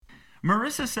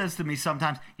Marissa says to me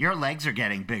sometimes, your legs are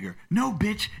getting bigger. No,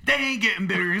 bitch, they ain't getting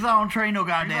bigger because I don't train no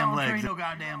goddamn legs.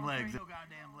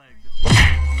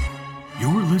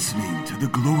 You're listening to the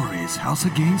Glorious House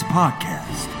of Gains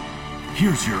podcast.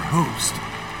 Here's your host,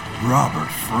 Robert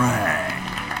Frag.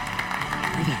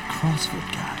 You're that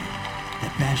CrossFit guy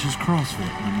that bashes CrossFit.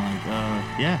 And I'm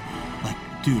like, yeah. Like,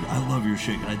 dude, I love your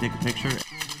shit. Can I take a picture?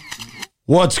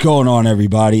 What's going on,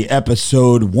 everybody?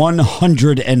 Episode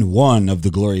 101 of the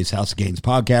Glorious House of Gains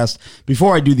podcast.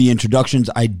 Before I do the introductions,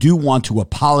 I do want to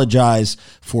apologize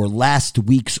for last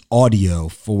week's audio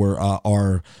for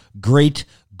our great,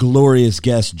 glorious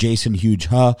guest, Jason Huge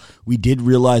Huh. We did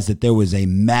realize that there was a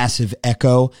massive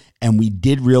echo, and we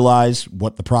did realize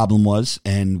what the problem was,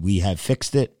 and we have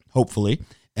fixed it, hopefully.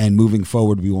 And moving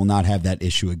forward, we will not have that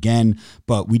issue again.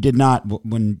 But we did not,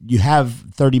 when you have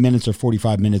 30 minutes or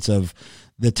 45 minutes of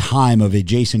the time of a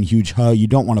Jason Huge Huh, you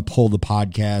don't want to pull the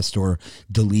podcast or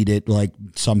delete it like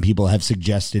some people have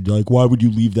suggested. Like, why would you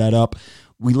leave that up?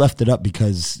 We left it up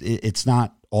because it's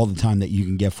not all the time that you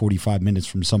can get 45 minutes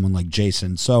from someone like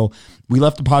Jason. So we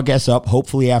left the podcast up,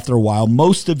 hopefully after a while.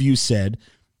 Most of you said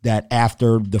that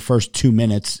after the first 2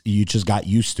 minutes, you just got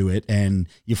used to it and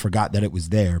you forgot that it was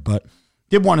there. But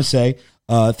did want to say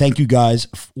thank you guys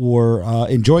for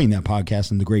enjoying that podcast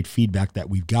and the great feedback that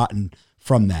we've gotten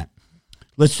from that.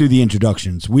 Let's do the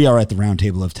introductions. We are at the round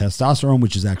table of testosterone,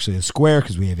 which is actually a square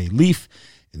because we have a leaf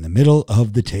in the middle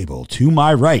of the table. To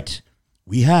my right,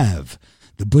 we have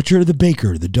the butcher, the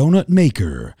baker, the donut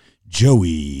maker,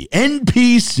 Joey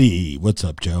NPC. What's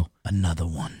up, Joe? Another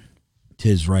one. To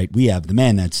his right, we have the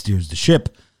man that steers the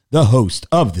ship, the host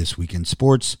of This Week in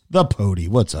Sports, the Pody.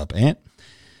 What's up, Ant?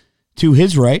 To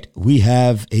his right, we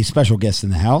have a special guest in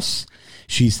the house.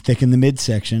 She's thick in the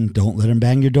midsection. Don't let him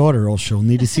bang your daughter or she'll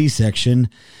need a C-section.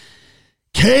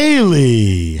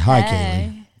 Kaylee. Hi,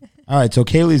 Kaylee. All right, so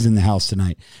Kaylee's in the house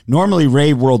tonight. Normally,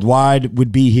 Ray Worldwide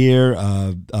would be here.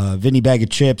 Vinny Bag of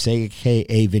Chips,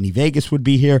 a.k.a. Vinny Vegas, would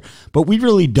be here. But we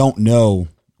really don't know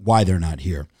why they're not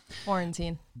here.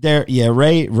 Quarantine.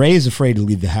 Ray is afraid to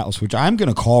leave the house, which I'm going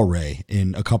to call Ray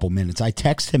in a couple minutes. I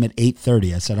text him at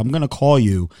 8:30. I said, I'm going to call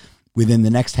you within the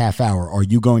next half hour. Are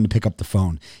you going to pick up the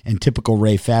phone? In typical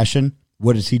Ray fashion,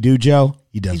 what does he do, Joe?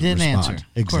 He doesn't respond. Answer.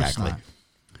 Exactly.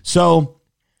 So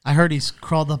I heard he's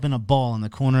crawled up in a ball in the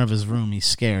corner of his room. He's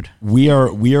scared. We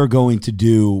are going to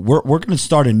do, we're going to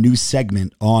start a new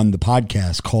segment on the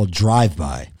podcast called Drive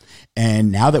By.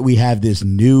 And now that we have this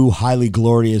new highly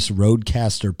glorious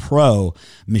Rodecaster Pro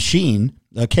machine,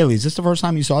 Kaylee, is this the first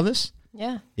time you saw this?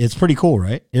 Yeah. It's pretty cool,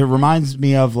 right? It reminds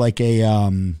me of like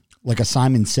a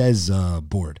Simon Says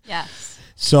board. Yes.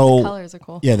 So the colors are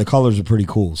cool. Yeah, the colors are pretty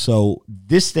cool. So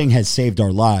this thing has saved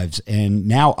our lives, and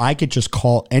now I could just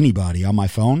call anybody on my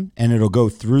phone, and it'll go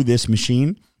through this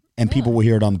machine, and people will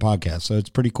hear it on the podcast. So it's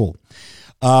pretty cool.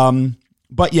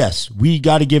 But yes, we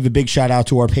got to give a big shout out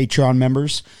to our Patreon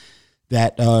members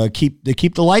that keep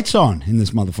the lights on in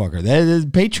this motherfucker.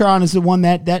 Patreon is the one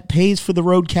that pays for the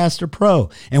Rodecaster Pro.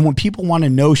 And when people want to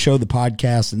no-show the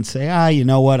podcast and say, you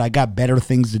know what, I got better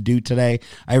things to do today,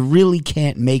 I really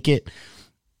can't make it.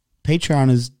 Patreon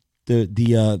is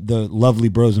the lovely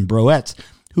bros and broettes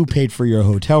who paid for your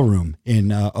hotel room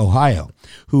in Ohio,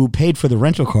 who paid for the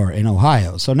rental car in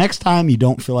Ohio. So next time you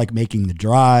don't feel like making the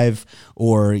drive,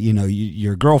 or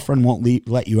your girlfriend won't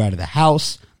let you out of the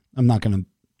house, I'm not going to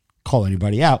call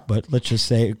anybody out, but let's just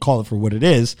say, call it for what it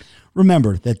is.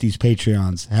 Remember that these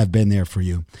Patreons have been there for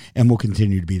you and will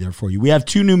continue to be there for you. We have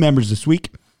 2 new members this week,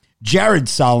 Jared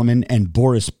Solomon and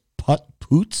Boris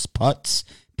Putz,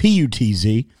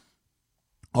 P-U-T-Z,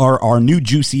 are our new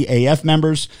Juicy AF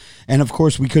members. And of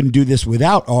course, we couldn't do this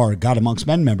without our God Amongst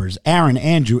Men members, Aaron,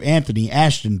 Andrew, Anthony,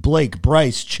 Ashton, Blake,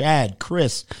 Bryce, Chad,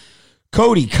 Chris,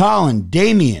 Cody, Colin,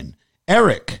 Damian,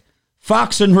 Eric,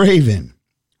 Fox and Raven,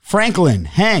 Franklin,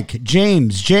 Hank,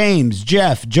 James,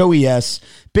 Jeff, Joey S.,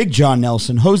 Big John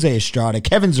Nelson, Jose Estrada,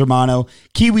 Kevin Zermano,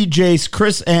 Kiwi Jace,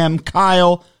 Chris M.,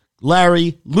 Kyle,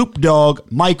 Larry, Loop Dog,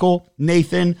 Michael,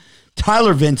 Nathan,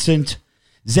 Tyler Vincent,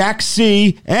 Zach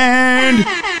C., and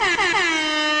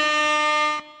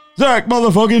Zach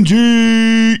motherfucking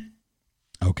G.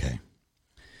 Okay.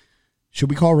 Should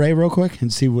we call Ray real quick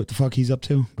and see what the fuck he's up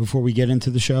to before we get into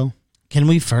the show? Can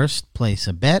we first place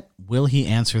a bet? Will he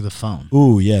answer the phone?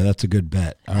 Ooh, yeah, that's a good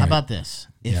bet. How about this?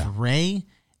 If Ray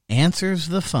answers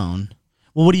the phone,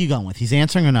 well, what are you going with? He's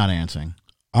answering or not answering?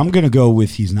 I'm going to go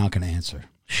with he's not going to answer.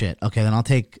 Shit. Okay, then I'll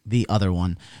take the other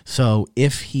one. So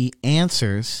if he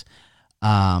answers,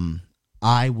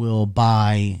 I will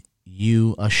buy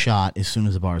you a shot as soon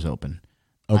as the bar's open.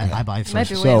 Okay. I buy Might first.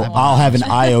 be way So more. I'll have an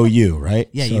IOU, right?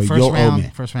 Yeah, so you you'll owe me.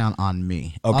 first round on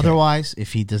me. Okay. Otherwise,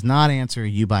 if he does not answer,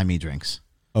 you buy me drinks.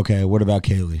 Okay, what about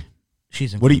Kaylee?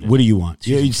 She's What included. do you want?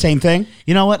 Same thing?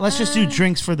 You know what? Let's just do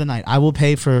drinks for the night. I will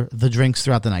pay for the drinks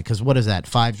throughout the night because what is that?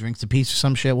 5 drinks a piece or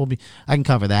some shit? I can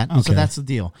cover that. So Okay. that's the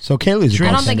deal. So Kaylee's a I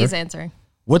don't bartender. think he's answering.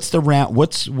 What's the round?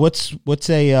 What's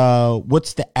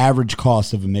the average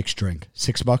cost of a mixed drink?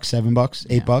 $6, $7,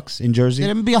 $8 in Jersey?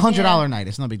 It'd be $100 night.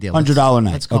 It's no big deal. $100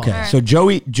 night. Let's call Okay. it. So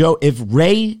Joe, if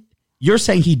Ray, you're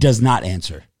saying he does not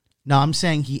answer. No, I'm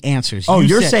saying he answers. Oh,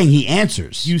 you're said- saying he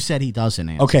answers. you said he doesn't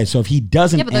answer. Okay, so if he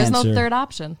doesn't Yeah, but there's answer, no third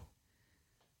option.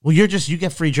 Well, you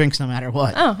get free drinks no matter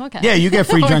what. Oh, okay. yeah, you get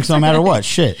free drinks no matter what.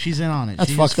 Shit, She's in on it.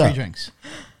 That's she gets fucked free up. drinks.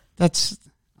 that's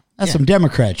Yeah. some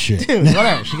Democrat shit. Dude,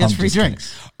 whatever. She gets I'm free just kidding.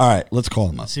 drinks. All right, let's call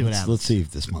him up. See what let's, happens. let's see if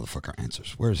this motherfucker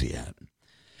answers. Where's he at?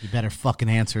 You better fucking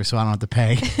answer so I don't have to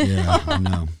pay. Yeah, I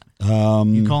know.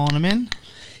 You calling him in?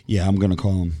 Yeah, I'm gonna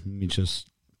call him. Let me just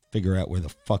figure out where the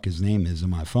fuck his name is on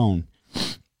my phone.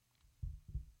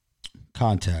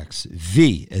 Contacts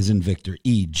V as in Victor,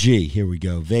 EG. Here we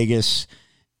go, Vegas,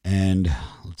 and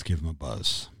let's give him a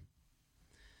buzz.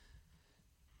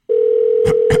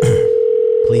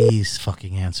 Please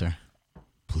fucking answer.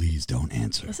 Please don't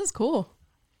answer. This is cool.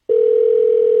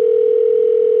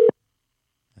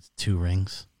 That's 2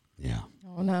 rings. Yeah.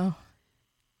 Oh, no.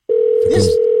 This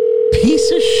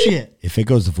piece of shit. If it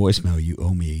goes to voicemail, you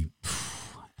owe me,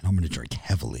 and I'm gonna drink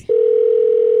heavily.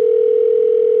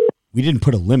 We didn't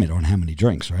put a limit on how many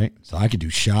drinks, right? So I could do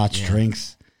shots,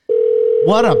 drinks.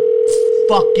 What a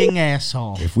fucking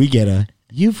asshole. If we get a,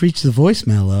 you've reached the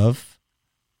voicemail of.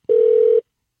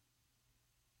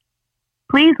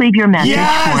 Please leave your message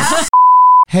Yes!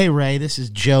 Hey, Ray, this is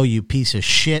Joe, you piece of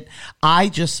shit. I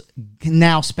just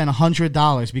now spent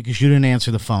 $100 because you didn't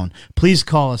answer the phone. Please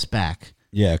call us back.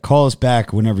 Yeah, call us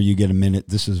back whenever you get a minute.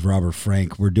 This is Robert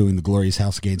Frank. We're doing the Glorious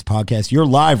House of Gains podcast. You're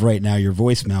live right now, your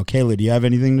voicemail. Kayla, do you have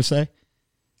anything to say?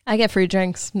 I get free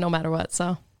drinks no matter what,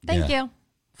 so thank Yeah. you.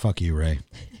 Fuck you, Ray.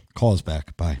 Call us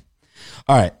back. Bye.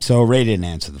 All right, so Ray didn't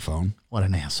answer the phone. What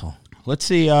an asshole. Let's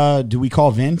see, do we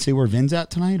call Vin, see where Vin's at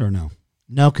tonight or no?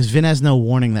 No, because Vin has no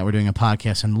warning that we're doing a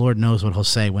podcast, and Lord knows what he'll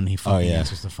say when he fucking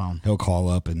answers the phone. He'll call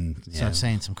up and Start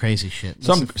saying some crazy shit. Let's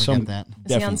Some- forget that. Is he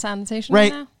Definitely. on sanitation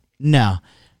Right. right now? No.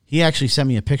 He actually sent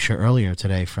me a picture earlier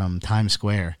today from Times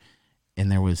Square,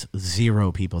 and there was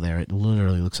 0 people there. It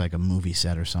literally looks like a movie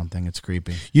set or something. It's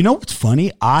creepy. You know what's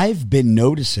funny? I've been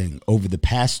noticing over the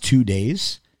past 2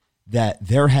 days that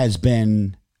there has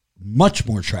been much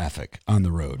more traffic on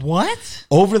the road. What?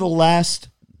 Over the last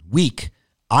week,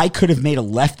 I could have made a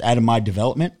left out of my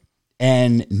development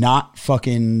and not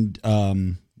fucking,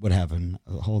 what happened?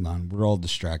 Hold on. We're all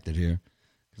distracted here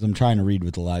because I'm trying to read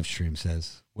what the live stream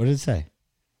says. What did it say?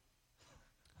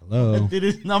 Hello? Did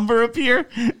his number appear?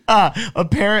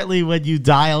 Apparently, when you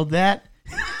dialed that,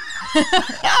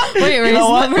 Wait, You know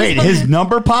what? Wait, his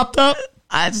number popped up?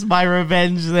 that's my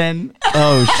revenge then.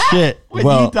 Oh, shit. When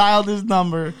Well, you dialed his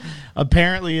number,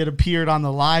 apparently it appeared on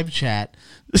the live chat.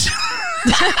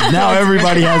 now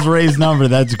everybody has Ray's number.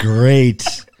 That's great.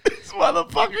 This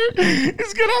motherfucker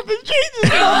is going to have to change his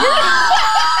number.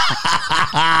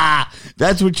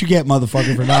 That's what you get,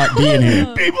 motherfucker, for not being here.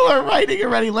 People are writing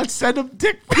already. Let's send them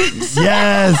dick pics.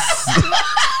 Yes.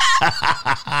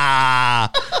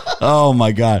 Oh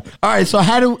my God. All right. So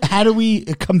how do we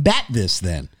combat this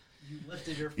then? You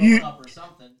lifted your phone up or something.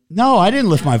 No, I didn't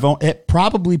lift my phone. It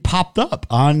probably popped up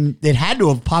on. It had to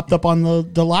have popped up on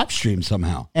the live stream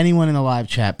somehow. Anyone in the live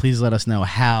chat, please let us know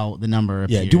how the number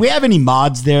appeared. Yeah. Do we have any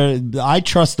mods there? I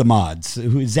trust the mods.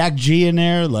 Who is Zach G in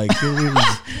there? Like,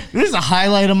 This is a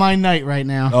highlight of my night right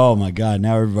now. oh my God!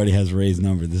 Now everybody has Ray's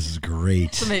number. This is great.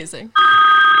 It's amazing.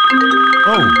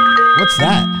 Oh, what's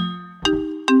that?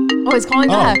 Oh, he's calling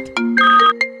back.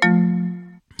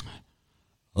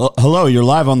 Hello, you're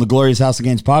live on the Glorious House of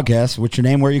Gains podcast. What's your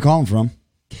name? Where are you calling from?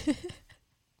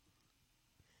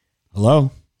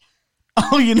 Hello?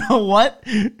 Oh, you know what?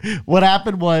 What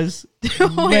happened was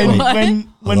Wait,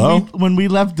 what? when we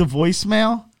left the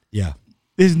voicemail, Yeah.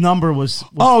 his number was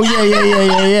Oh,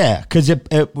 yeah. Because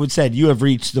it would said you have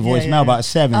reached the voicemail yeah. about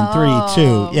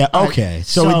 732. Yeah, okay.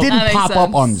 So it So- didn't That makes pop up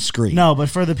sense. on the screen. no, but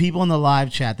for the people in the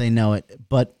live chat, they know it.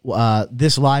 But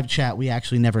this live chat, we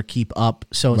actually never keep up.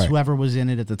 So it's Right. whoever was in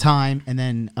it at the time. And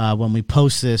then when we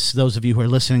post this, those of you who are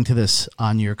listening to this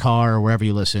on your car or wherever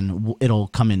you listen, it'll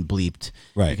come in bleeped.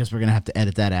 Right. Because we're going to have to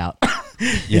edit that out.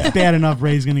 Yeah. It's bad enough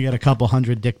Ray's going to get a couple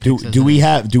hundred dick pics. as Do it we is.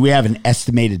 have an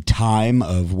estimated time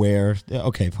of where?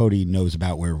 Okay, Pody knows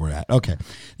about where we're at. Okay,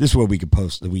 this is where we could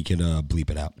post. We could bleep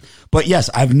it out. But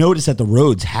yes, I've noticed that the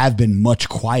roads have been much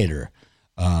quieter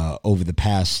over the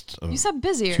past. You said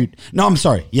busier. No, I'm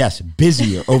sorry. Yes,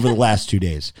 busier over the last 2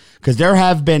 days. Because there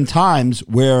have been times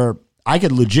where I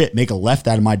could legit make a left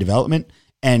out of my development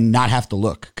and not have to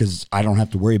look because I don't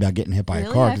have to worry about getting hit by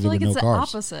a car I because feel there like were it's no the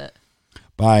cars. opposite.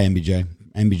 Bye, MBJ.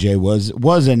 MBJ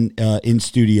was an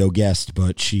in-studio guest,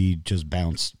 but she just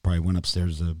bounced. Probably went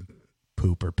upstairs to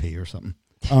poop or pee or something.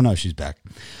 Oh, no, she's back.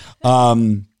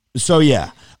 So,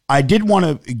 yeah, I did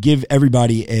want to give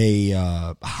everybody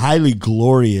a highly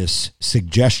glorious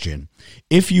suggestion.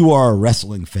 If you are a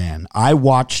wrestling fan, I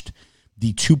watched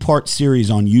the 2-part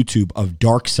series on YouTube of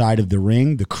Dark Side of the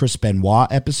Ring, the Chris Benoit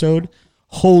episode.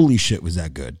 Holy shit, was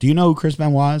that good. Do you know who Chris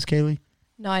Benoit is, Kaylee?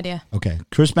 No idea. Okay.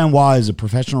 Chris Benoit is a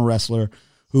professional wrestler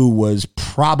who was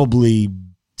probably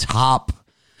top,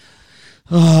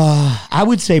 I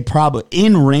would say probably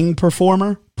in-ring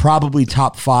performer, probably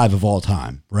top 5 of all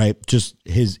time, right? Just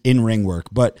his in-ring work.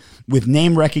 But with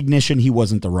name recognition, he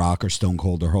wasn't The Rock or Stone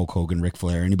Cold or Hulk Hogan, Ric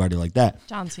Flair, anybody like that.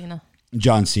 John Cena.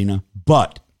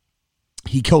 But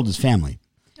he killed his family.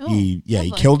 He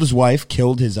killed his wife,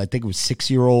 killed his, I think it was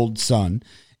 6-year-old son.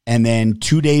 And then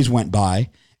 2 days went by.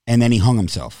 And then he hung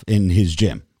himself in his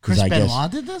gym. Chris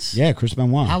Benoit did this? Yeah, Chris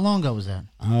Benoit. How long ago was that?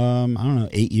 I don't know,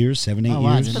 8 years, 7, 8 Oh, wow,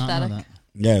 I years. did not know Pathetic. that.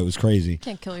 Yeah, it was crazy.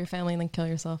 Can't kill your family and then kill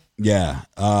yourself. Yeah.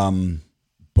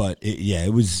 But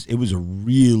it was a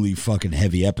really fucking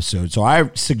heavy episode. So I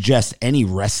suggest any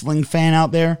wrestling fan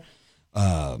out there,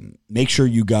 make sure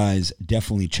you guys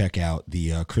definitely check out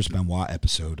the Chris Benoit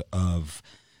episode of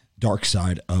Dark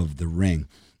Side of the Ring.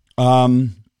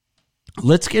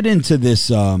 Let's get into this.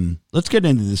 Let's get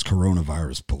into this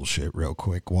coronavirus bullshit real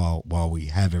quick while we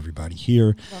have everybody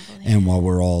here. Lovely. And while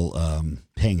we're all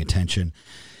paying attention.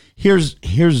 Here's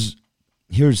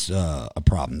a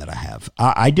problem that I have.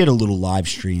 I did a little live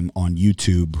stream on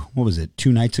YouTube. What was it?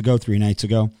 3 nights ago,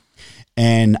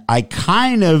 and I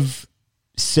kind of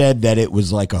said that it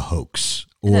was like a hoax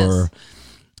or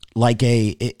like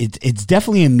it's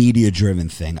definitely a media-driven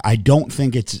thing. I don't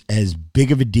think it's as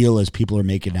big of a deal as people are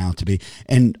making it out to be.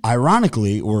 And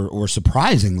ironically, or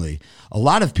surprisingly, a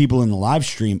lot of people in the live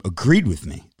stream agreed with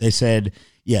me. They said,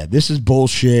 yeah, this is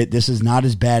bullshit. This is not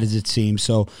as bad as it seems.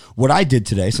 So what I did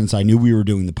today, since I knew we were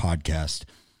doing the podcast,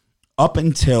 up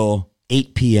until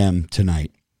 8 p.m.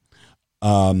 tonight,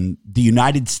 the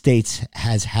United States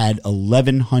has had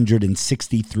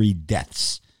 1,163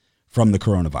 deaths from the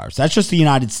coronavirus. That's just the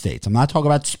United States. I'm not talking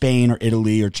about Spain or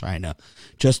Italy or China,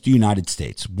 just the United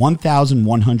States.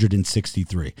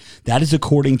 1,163. That is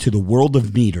according to the World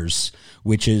of Meters,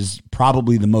 which is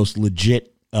probably the most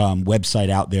legit website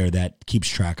out there that keeps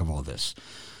track of all this.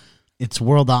 It's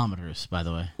Worldometers, by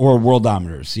the way. Or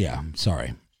Worldometers, yeah,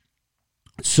 sorry.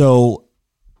 So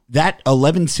that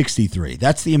 1,163,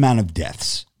 that's the amount of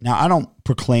deaths. Now, I don't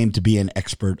proclaim to be an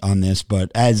expert on this,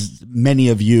 but as many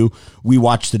of you, we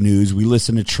watch the news, we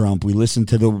listen to Trump, we listen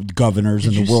to the governors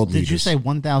and the world leaders. Did you say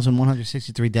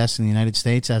 1,163 deaths in the United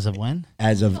States as of when?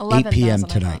 As of 8 p.m.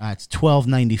 tonight. It's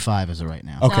 1,295 as of right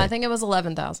now. Okay. No, I think it was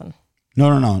 11,000.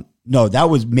 No, that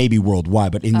was maybe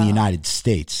worldwide, but in the United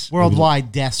States.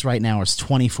 Worldwide deaths right now is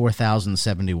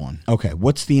 24,071. Okay,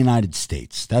 what's the United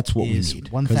States? That's what we need.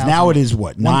 Because 1,000 now it is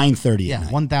what, 9:30 Yeah, at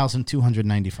night?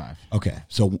 1,295. Okay,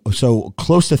 so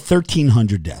close to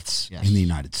 1,300 deaths Yes. in the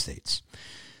United States.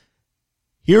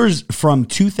 Here's from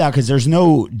 2000, because there's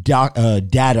no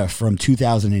data from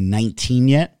 2019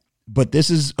 yet, but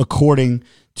this is according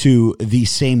to the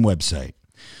same website.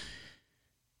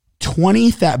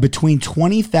 Between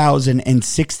 20,000 and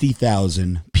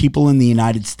 60,000 people in the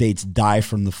United States die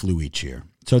from the flu each year.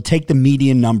 So take the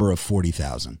median number of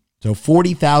 40,000. So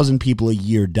 40,000 people a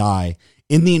year die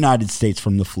in the United States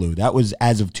from the flu. That was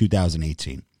as of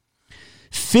 2018.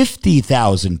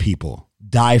 50,000 people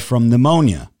die from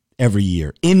pneumonia every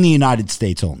year in the United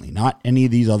States only, not any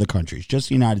of these other countries, just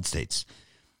the United States.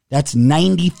 That's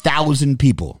 90,000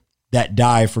 people that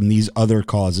die from these other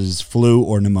causes, flu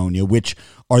or pneumonia, which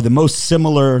are the most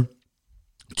similar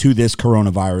to this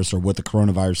coronavirus or what the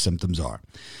coronavirus symptoms are.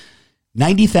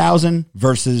 90,000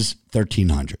 versus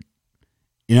 1,300.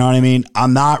 You know what I mean?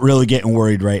 I'm not really getting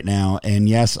worried right now. And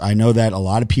yes, I know that a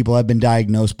lot of people have been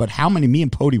diagnosed, but how many, me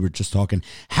and Pody were just talking,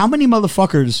 how many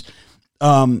motherfuckers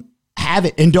have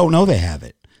it and don't know they have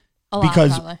it? A lot,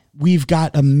 because probably. we've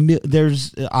got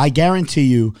I guarantee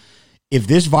you, if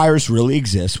this virus really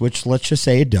exists, which let's just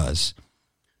say it does,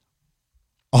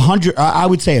 100, I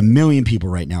would say 1 million people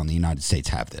right now in the United States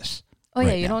have this. Oh, yeah,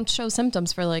 right you now. don't show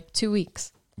symptoms for like 2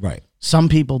 weeks. Right. Some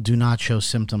people do not show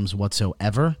symptoms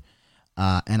whatsoever.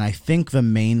 And I think the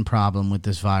main problem with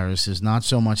this virus is not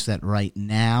so much that right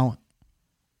now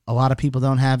a lot of people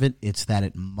don't have it, it's that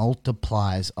it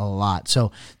multiplies a lot.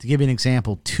 So to give you an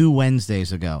example, 2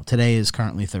 Wednesdays ago, today is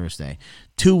currently Thursday,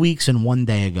 2 weeks and 1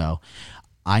 day ago,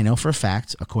 I know for a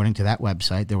fact, according to that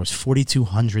website, there was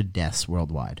 4,200 deaths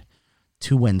worldwide.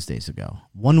 2 Wednesdays ago.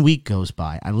 1 week goes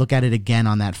by. I look at it again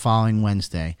on that following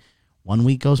Wednesday. 1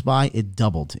 week goes by, it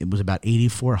doubled. It was about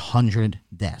 8,400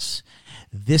 deaths.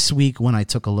 This week, when I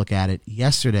took a look at it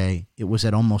yesterday, it was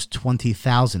at almost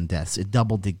 20,000 deaths. It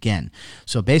doubled again.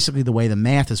 So basically, the way the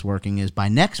math is working is by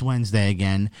next Wednesday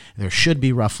again, there should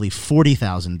be roughly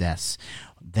 40,000 deaths.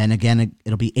 Then again,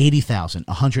 it'll be 80,000,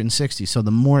 160. So the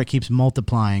more it keeps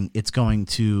multiplying, it's going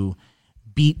to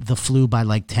beat the flu by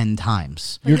like 10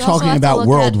 times. You're talking about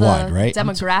worldwide, right?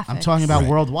 Demographics. I'm talking about Right.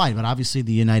 worldwide, but obviously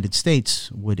the United States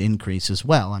would increase as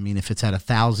well. I mean, if it's at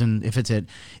 1,000, if it's at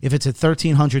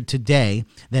 1,300 today,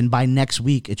 then by next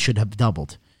week it should have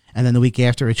doubled, and then the week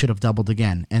after it should have doubled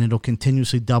again, and it'll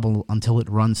continuously double until it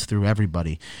runs through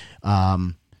everybody.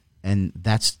 And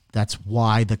that's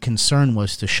why the concern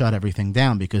was to shut everything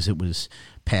down, because it was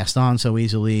passed on so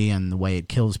easily and the way it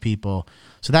kills people.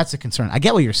 So that's the concern. I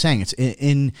get what you're saying. It's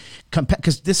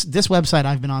because this website,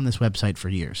 I've been on this website for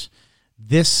years.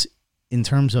 This, in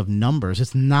terms of numbers,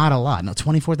 it's not a lot. No,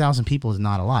 24,000 people is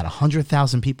not a lot.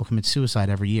 100,000 people commit suicide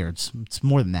every year. It's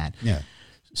more than that. Yeah.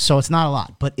 So it's not a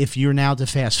lot. But if you're now to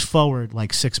fast forward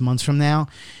like 6 months from now,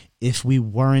 if we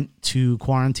weren't to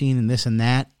quarantine and this and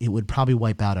that, it would probably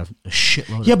wipe out a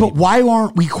shitload of Yeah, but people. why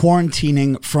aren't we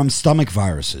quarantining from stomach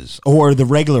viruses or the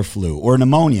regular flu or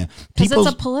pneumonia? Because it's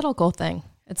a political thing.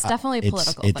 It's definitely a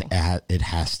political thing. It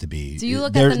has to be. Do you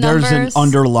look at the There's an numbers?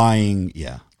 underlying,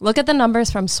 Look at the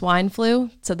numbers from swine flu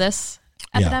to this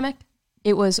epidemic.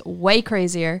 It was way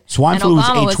crazier. Swine and flu was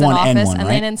Obama was in H1N1, office, and right?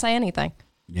 they didn't say anything.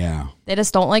 Yeah. They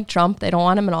just don't like Trump. They don't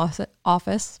want him in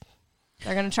office.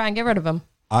 They're going to try and get rid of him.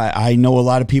 I know a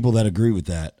lot of people that agree with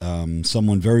that.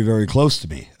 Someone very, very close to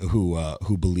me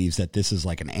who believes that this is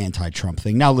like an anti-Trump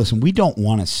thing. Now, listen, we don't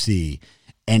want to see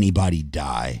anybody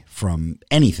die from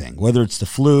anything, whether it's the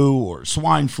flu or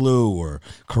swine flu or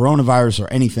coronavirus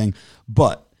or anything.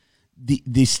 But the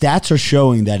stats are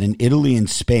showing that in Italy and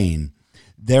Spain,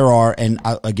 there are, and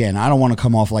again, I don't want to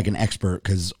come off like an expert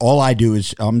because all I do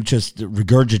is I'm just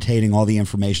regurgitating all the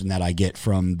information that I get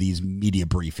from these media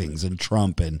briefings and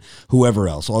Trump and whoever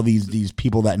else, all these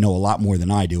people that know a lot more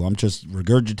than I do. I'm just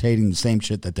regurgitating the same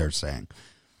shit that they're saying.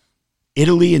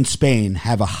 Italy and Spain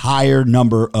have a higher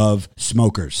number of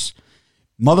smokers.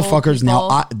 Motherfuckers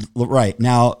now, right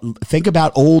now, think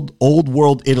about old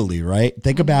world Italy, right?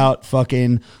 Think about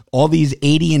fucking all these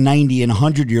 80 and 90 and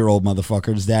 100-year-old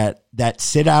motherfuckers that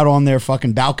sit out on their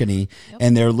fucking balcony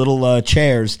and their little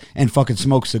chairs and fucking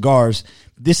smoke cigars.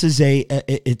 This is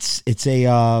it's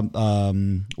a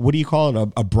what do you call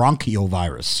it? A bronchial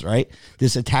virus, right?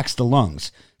 This attacks the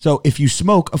lungs. So if you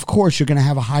smoke, of course, you're going to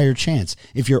have a higher chance.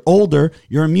 If you're older,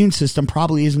 your immune system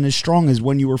probably isn't as strong as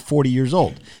when you were 40 years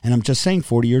old. And I'm just saying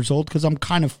 40 years old because I'm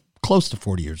kind of close to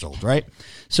 40 years old, right?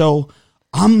 So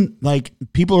I'm like,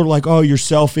 people are like, oh, you're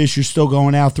selfish. You're still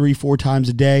going out 3-4 times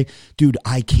a day. Dude,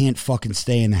 I can't fucking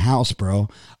stay in the house, bro.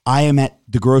 I am at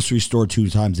the grocery store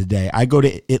 2 times a day. I go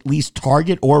to at least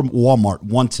Target or Walmart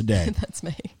once a day. That's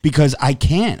me. Because I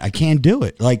can't do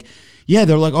it. Like, yeah,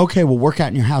 they're like, okay, well, work out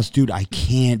in your house. Dude, I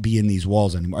can't be in these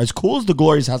walls anymore. As cool as the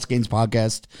Glorious House of Gains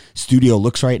podcast studio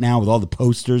looks right now with all the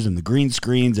posters and the green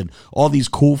screens and all these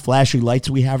cool flashy lights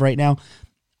we have right now,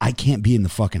 I can't be in the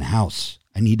fucking house.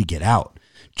 I need to get out.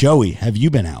 Joey, have you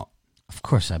been out? Of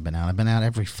course I've been out. I've been out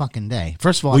every fucking day.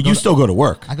 First of all, Well, you still go to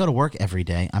work. I go to work every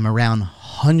day. I'm around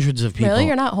hundreds of people. Really?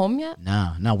 You're not home yet?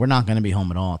 No, we're not going to be home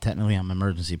at all. Technically, I'm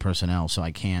emergency personnel, so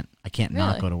I can't not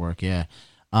Really? go to work. Yeah.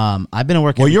 I've been at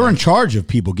work. Well, every you're day. in charge of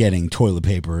people getting toilet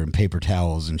paper and paper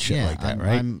towels and shit Yeah, like that, I'm-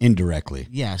 right? I'm- Indirectly.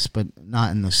 Yes, but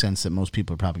not in the sense that most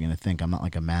people are probably going to think. I'm not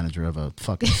like a manager of a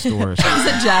fucking store or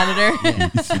something. He's a janitor.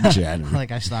 It's in January.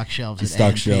 Like I stock shelves. at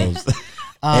Stock A&P. shelves.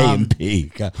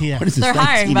 A&P. God, yeah. What is this, They're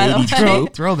hiring, by the way.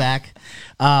 1982? Throwback.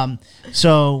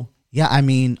 So yeah, I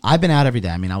mean, I've been out every day.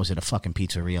 I mean, I was at a fucking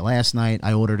pizzeria last night.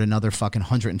 I ordered another fucking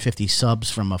 150 subs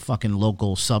from a fucking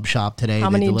local sub shop today. How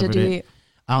They many delivered did you it. eat?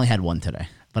 I only had one today,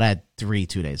 but I had 3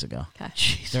 2 days ago. Okay.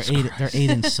 They're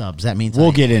 8-inch subs. That means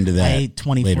We'll get into that I ate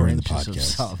 24 later in the inches of podcast.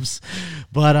 subs.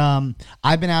 But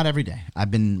I've been out every day.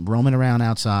 I've been roaming around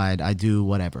outside. I do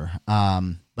whatever.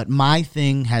 But my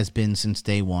thing has been since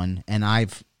day one, and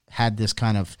I've had this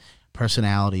kind of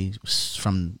personality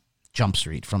from Jump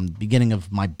Street, from the beginning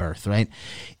of my birth, right?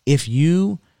 If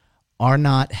you are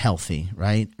not healthy,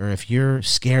 right, or if you're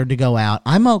scared to go out,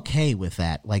 I'm okay with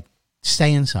that. Like,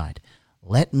 stay inside.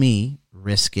 Let me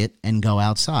risk it and go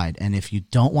outside. And if you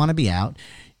don't want to be out,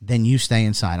 then you stay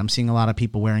inside. I'm seeing a lot of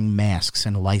people wearing masks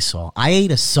and Lysol. I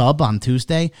ate a sub on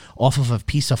Tuesday off of a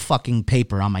piece of fucking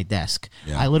paper on my desk.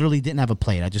 Yeah. I literally didn't have a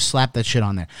plate. I just slapped that shit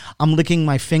on there. I'm licking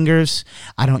my fingers.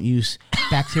 I don't use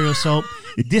bacterial soap.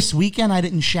 This weekend, I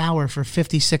didn't shower for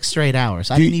 56 straight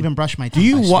hours. I didn't even brush my teeth.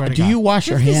 Do you wash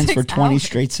your hands for 20 hours.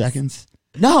 straight seconds?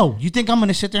 No. You think I'm going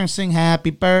to sit there and sing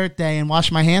happy birthday and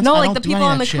wash my hands? No, I like don't the do people any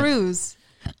of on the that shit. cruise.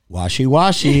 Washy,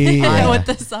 washy. Yeah. Yeah, With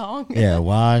the song. yeah,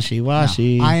 washy,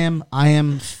 washy. I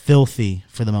am filthy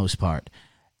for the most part,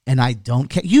 and I don't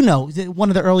care. You know, one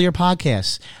of the earlier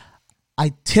podcasts,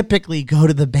 I typically go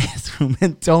to the bathroom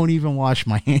and don't even wash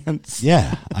my hands.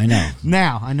 Yeah, I know.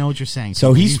 Now I know what you're saying.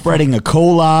 So he's spreading E.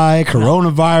 coli,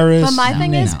 coronavirus. But my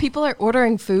thing is, no. people are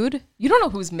ordering food. You don't know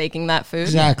who's making that food.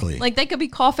 Exactly. Like, they could be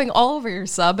coughing all over your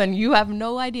sub, and you have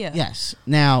no idea. Yes.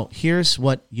 Now here's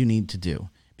what you need to do,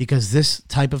 because this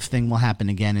type of thing will happen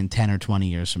again in 10 or 20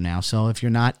 years from now. So if you're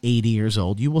not 80 years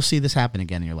old, you will see this happen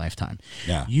again in your lifetime.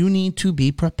 Yeah. You need to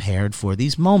be prepared for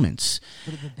these moments.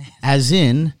 As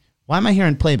in, why am I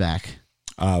hearing playback?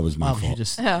 It was my Oh, you fault.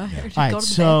 just Yeah. All Go right, to the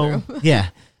so bathroom. yeah,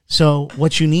 so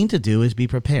what you need to do is be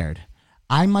prepared.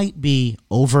 I might be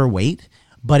overweight,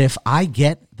 but if I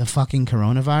get the fucking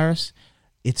coronavirus,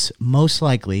 it's most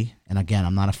likely, and again,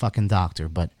 I'm not a fucking doctor,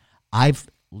 but I've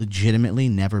legitimately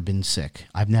never been sick.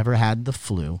 I've never had the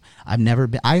flu.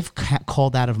 I've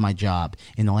called out of my job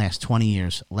in the last 20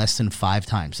 years less than 5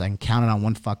 times. I can count it on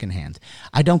one fucking hand.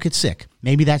 I don't get sick.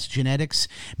 Maybe that's genetics.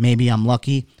 Maybe I'm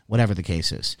lucky. Whatever the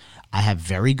case is. I have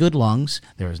very good lungs.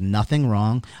 There is nothing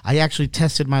wrong. I actually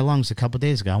tested my lungs a couple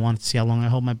days ago. I wanted to see how long I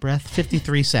hold my breath.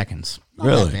 53 seconds. Not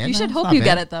Really? that bad. You No, should it's hope not you bad.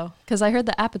 get it, though, because I heard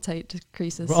the appetite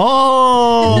decreases.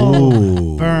 Oh,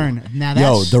 Ooh. burn. Now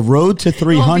Yo, that's... the road to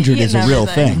 300 is a eating real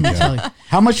everything. thing. tell Yo. you.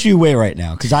 How much do you weigh right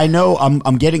now? Because I know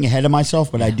I'm getting ahead of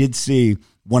myself, but I did see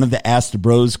one of the Ask the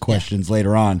Bros questions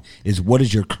later on is what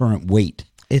is your current weight?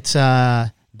 It's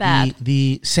Bad.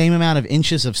 the same amount of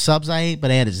inches of subs I ate,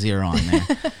 but I added 0 on there.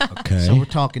 Okay. So we're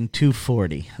talking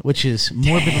 240, which is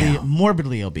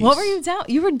morbidly obese. What were you down?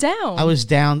 You were down. I was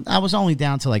down. I was only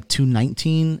down to like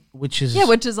 219, which is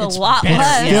which is a it's lot better.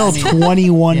 less. Yeah, Still I mean,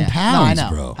 21 yeah. pounds, no, I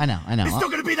know, bro. I know. Still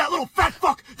gonna be that little fat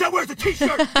fuck that wears a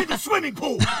t-shirt in the swimming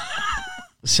pool.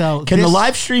 So Can this- the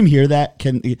live stream hear that?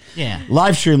 Yeah.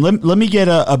 Live stream. Let me get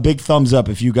a big thumbs up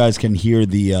if you guys can hear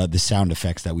the sound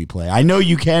effects that we play. I know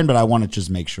you can, but I want to just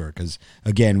make sure because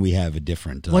again we have a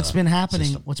different. What's been happening?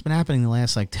 system. What's been happening the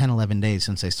last like 10, 11 days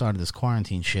since I started this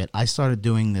quarantine shit? I started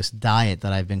doing this diet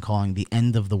that I've been calling the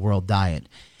end of the world diet,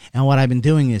 and what I've been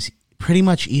doing is pretty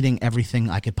much eating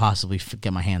everything I could possibly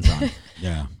get my hands on.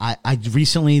 Yeah. I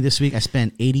recently this week I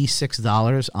spent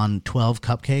 $86 on 12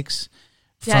 cupcakes.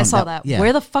 Yeah, I from saw that. Yeah.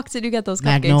 Where the fuck did you get those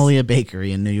cupcakes? Magnolia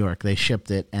Bakery in New York. They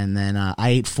shipped it, and then I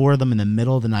ate 4 of them in the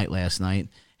middle of the night last night,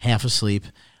 half asleep.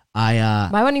 Why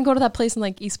wouldn't you go to that place in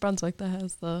like East Brunswick that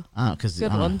has the Because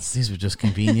good ones? these were just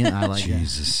convenient. I like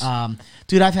Jesus. it.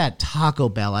 Dude, I've had Taco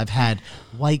Bell, I've had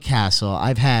White Castle,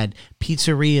 I've had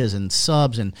pizzerias and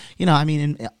subs, and I mean,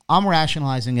 and I'm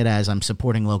rationalizing it as I'm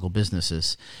supporting local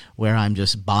businesses, where I'm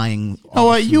just buying. Oh,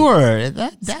 all the you food.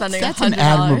 are Spending that's an $100.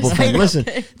 admirable thing. I know. Listen,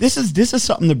 this is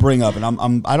something to bring up,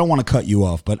 and I don't want to cut you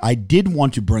off, but I did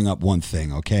want to bring up one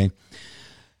thing. Okay,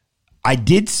 I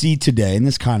did see today, and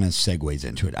this kind of segues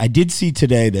into it. I did see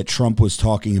today that Trump was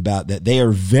talking about that they are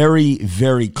very,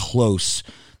 very close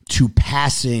to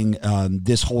passing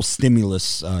this whole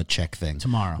stimulus check thing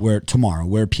Tomorrow.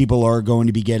 where people are going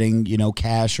to be getting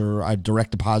cash or a direct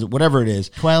deposit, whatever it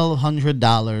is, $1,200.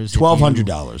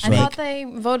 $1,200. I Right? thought they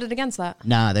voted against that.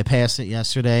 Nah, they passed it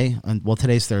yesterday. And, well,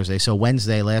 today's Thursday. So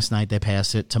Wednesday, last night, they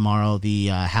passed it. Tomorrow, the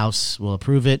House will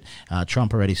approve it.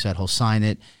 Trump already said he'll sign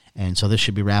it. And so this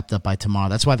should be wrapped up by tomorrow.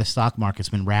 That's why the stock market's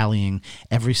been rallying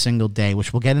every single day,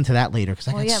 which we'll get into that later.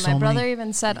 Because Well, yeah, my brother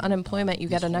even said unemployment, you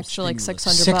get an extra like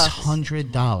 $600.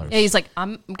 $600. Yeah, he's like,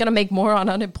 I'm gonna make more on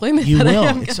unemployment. You than I will.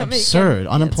 am It's gonna make absurd. it. Yeah,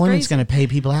 Unemployment's it's going to crazy.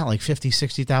 pay people out like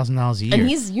 $50,000, $60,000 a year. And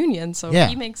he's union, so Yeah.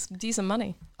 he makes decent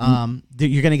money.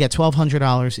 You're going to get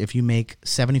 $1,200 if you make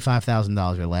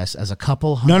 $75,000 or less. As a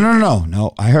couple hundred.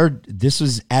 No. I heard this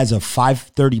was as of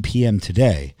 5:30 p.m.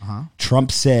 today.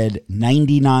 Trump said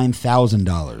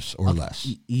 $99,000 or less.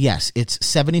 Yes, it's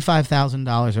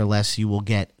 $75,000 or less. You will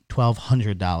get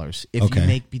 $1,200. If Okay. you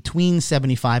make between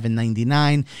 75 and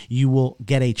 99, you will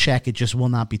get a check. It just will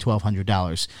not be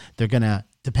 $1,200. They're gonna,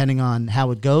 depending on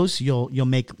how it goes, you'll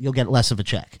get less of a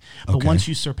check. But Okay. once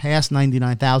you surpass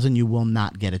 99,000, you will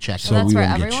not get a check. So that's we for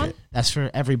won't get everyone? shit. That's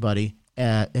for everybody.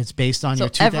 It's based on So your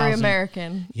 2000. every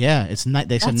American. Yeah, it's not.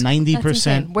 They said That's 90%.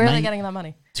 insane. Where are they getting that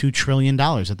money? $2 trillion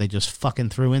that they just fucking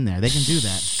threw in there. They can do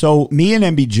that. So me and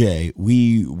MBJ,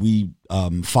 we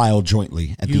file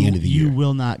jointly at the end of the year. You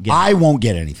will not get. I won't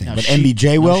get anything, No, but she-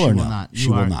 MBJ will she or will no? not. She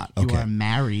You will are- not. Okay. You are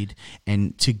married,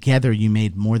 and together you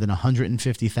made more than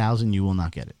 150,000. You will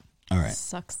not get it. All right.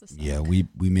 Sucks to suck. Yeah, we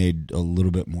made a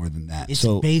little bit more than that. It's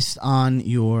So based on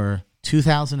your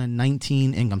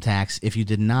 2019 income tax. If you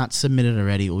did not submit it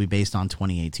already, it will be based on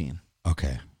 2018.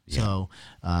 okay. So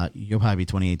you'll probably be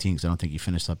 2018 because I don't think you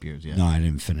finished up yours yet. No, I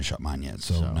didn't finish up mine yet.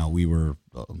 So no, we were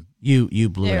You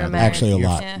blew You're it out. married. actually a You're-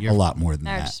 lot, yeah. a lot more than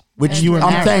Marriage. that. Which You were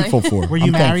I'm married. thankful for. Were you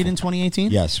I'm married thankful. in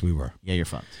 2018? Yes, we were. Yeah, you're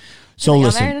fucked. So I got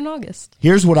listen, married in August.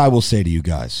 here's what I will say to you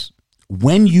guys.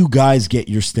 When you guys get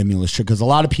your stimulus check, because a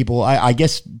lot of people, I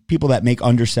guess people that make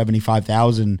under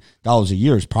 $75,000 a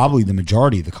year is probably the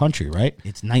majority of the country, right?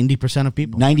 It's 90% of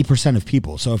people. 90% of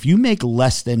people. So if you make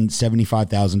less than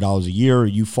 $75,000 a year,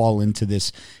 you fall into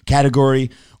this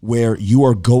category where you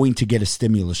are going to get a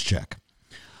stimulus check.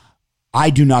 I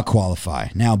do not qualify.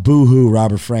 Now, boo-hoo,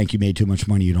 Robert Frank, you made too much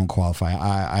money, you don't qualify.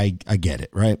 I get it,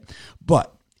 right?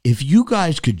 But if you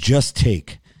guys could just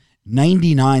take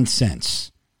 99 cents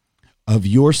of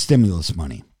your stimulus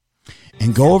money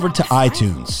and go over to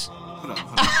iTunes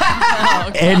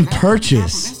and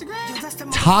purchase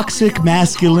Toxic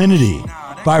Masculinity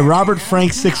by Robert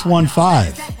Frank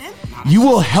 615, you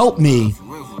will help me,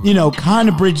 kind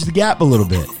of bridge the gap a little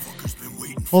bit.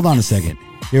 Hold on a second.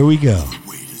 Here we go.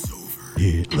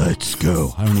 Here, let's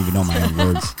go. I don't even know my own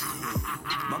words.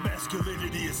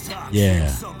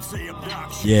 Yeah.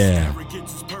 Yeah.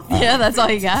 Yeah, that's all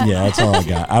you got. Yeah, that's all I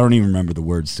got. I don't even remember the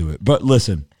words to it. But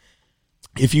listen,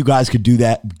 if you guys could do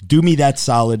that, do me that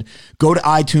solid. Go to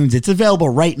iTunes. It's available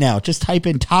right now. Just type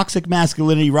in Toxic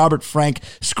Masculinity, Robert Frank.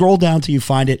 Scroll down till you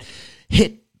find it.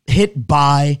 Hit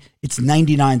buy. It's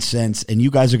 99 cents, and you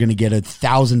guys are going to get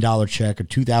 $1,000 check or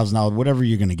 $2,000, whatever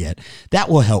you're going to get. That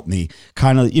will help me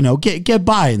kind of, get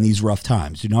by in these rough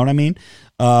times. You know what I mean?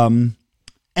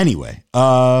 Anyway,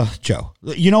 Joe,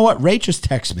 you know what? Ray just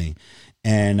texted me,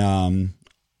 and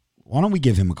why don't we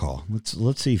give him a call?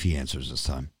 Let's see if he answers this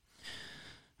time.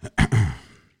 All right,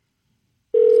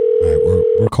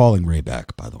 we're calling Ray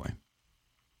back, by the way.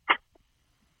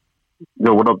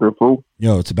 Yo, what up there, fool?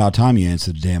 Yo, it's about time you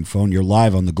answered the damn phone. You're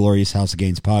live on the Glorious House of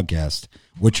Gains podcast.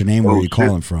 What's your name? Where are you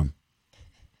calling from?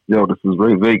 Yo, this is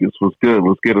Ray Vegas. What's good?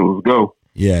 Let's get it. Let's go.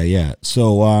 Yeah.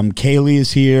 So, Kaylee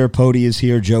is here, Pody is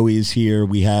here, Joey is here.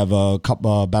 We have a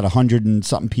couple, about 100 and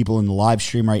something people in the live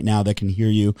stream right now that can hear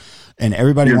you, and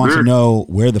everybody wants to know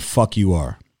where the fuck you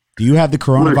are. Do you have the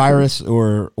coronavirus,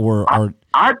 or are?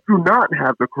 I do not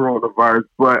have the coronavirus,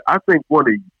 but I think one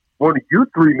of you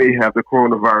three may have the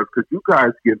coronavirus because you guys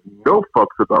give no fucks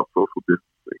about social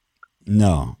distancing.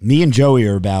 No, me and Joey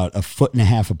are about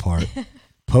 1.5 feet apart.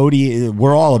 Pody,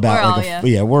 we're all about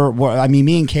we're I mean,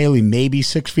 me and Kaylee may be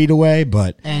 6 feet away,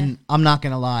 but And I'm not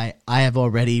going to lie, I have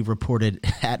already reported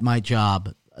at my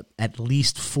job at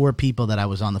least 4 people that I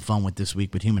was on the phone with this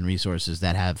week with Human Resources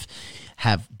that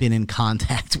have been in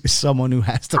contact with someone who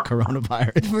has the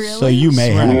coronavirus. Really? so you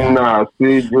may have. Nah,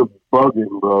 see, you're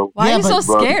bugging, bro. Why are you so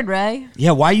but- scared, Ray?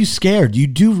 Yeah, why are you scared? You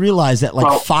do realize that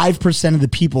 5% of the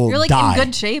people You're like die. in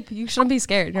good shape. You shouldn't be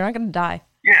scared. You're not going to die.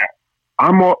 Yeah.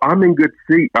 I'm in good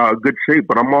shape,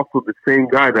 but I'm also the same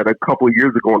guy that a couple of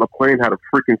years ago on a plane had a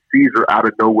freaking seizure out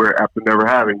of nowhere after never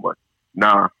having one.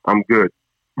 Nah, I'm good.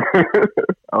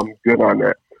 I'm good on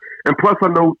that. And plus, I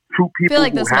know 2 I people feel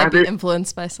like who this might have be it.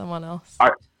 influenced by someone else.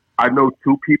 I know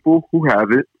 2 people who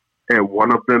have it, and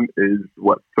one of them is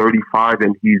 35,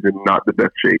 and he's in not the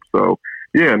best shape. So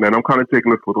yeah, man, I'm kind of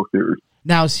taking this a little serious.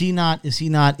 Now, is he not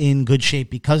in good shape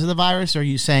because of the virus, or are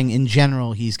you saying in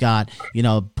general he's got,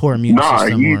 poor immune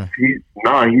system? He's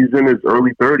in his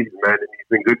early 30s, man, and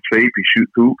he's in good shape. He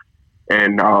shoots hoops,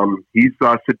 and he's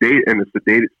sedated in a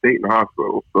sedated state in the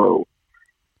hospital. So,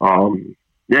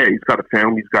 yeah, he's got a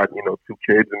family. He's got 2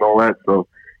 kids and all that. So,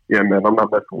 yeah, man, I'm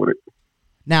not messing with it.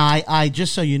 Now, I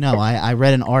just so you know, I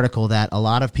read an article that a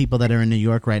lot of people that are in New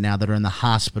York right now that are in the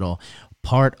hospital,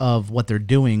 part of what they're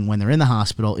doing when they're in the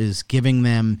hospital is giving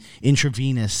them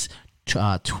intravenous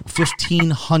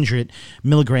 1,500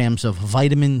 milligrams of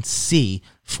vitamin C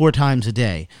 4 times a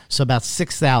day. So about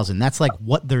 6,000. That's like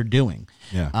what they're doing.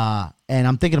 Yeah. And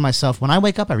I'm thinking to myself, when I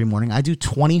wake up every morning, I do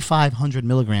 2,500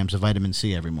 milligrams of vitamin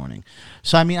C every morning.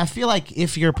 So, I mean, I feel like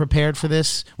if you're prepared for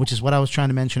this, which is what I was trying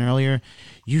to mention earlier,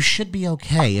 you should be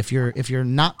okay. If you're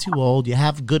not too old, you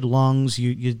have good lungs,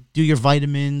 you do your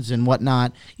vitamins and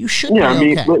whatnot, you should be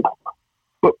okay.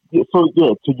 But to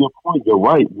your point, you're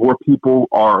right. More people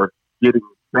are getting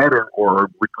better or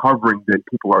recovering than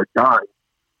people are dying.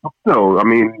 So, I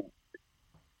mean,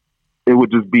 it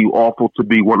would just be awful to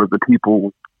be one of the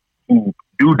people who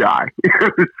do die.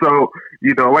 So,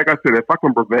 you know, like I said, if I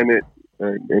can prevent it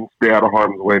and stay out of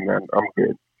harm's way, man, I'm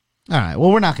good. All right.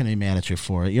 Well, we're not going to be mad at you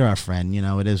for it. You're our friend. You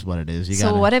know, it is what it is.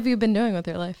 So what have you been doing with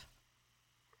your life?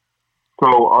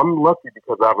 So I'm lucky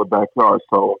because I have a backyard.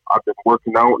 So I've been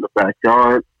working out in the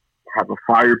backyard, have a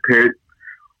fire pit,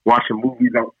 watching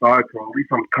movies outside. So at least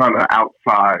I'm kind of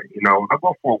outside, you know. I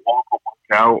go for a walk or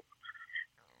work out.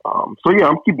 So yeah,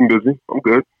 I'm keeping busy. I'm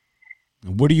good.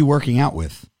 What are you working out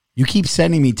with? You keep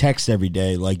sending me texts every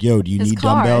day, like, "Yo, do you need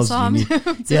car. dumbbells?" I saw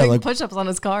him doing like push-ups on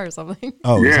his car or something.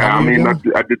 Oh, yeah. I mean,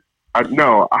 I did.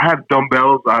 No, I have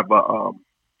dumbbells. I have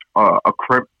a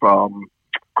Crip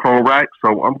curl rack,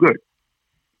 so I'm good.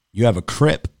 You have a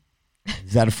Crip.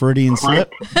 Is that a Freudian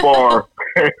slip? Bar.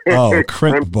 Oh, a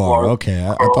Crip bar. Okay,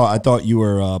 I thought you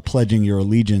were pledging your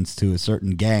allegiance to a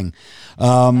certain gang.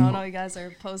 Oh no, you guys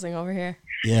are posing over here.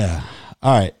 Yeah.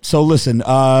 All right. So listen,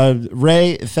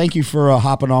 Ray, thank you for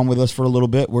hopping on with us for a little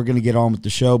bit. We're going to get on with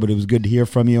the show, but it was good to hear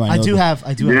from you. I do have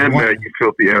yeah, man, you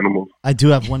filthy animals. I do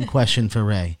have one question for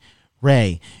Ray.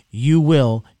 Ray, you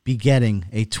will be getting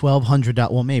a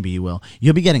 $1,200. Well, maybe you will.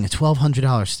 You'll be getting a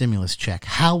 $1,200 stimulus check.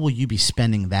 How will you be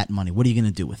spending that money? What are you going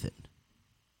to do with it?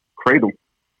 Kratom.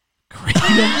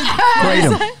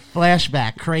 Kratom.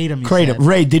 Flashback. Kratom. Kratom.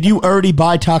 Ray, did you already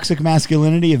buy Toxic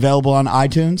Masculinity, available on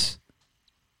iTunes?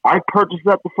 I purchased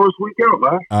that the first week out,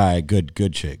 man. All right,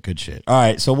 good shit. All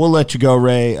right, so we'll let you go,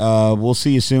 Ray. We'll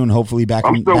see you soon. Hopefully back.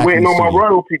 I'm still waiting on my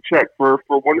royalty check for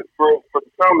the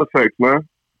sound effects, man.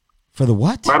 For the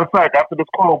what? Matter of fact, after this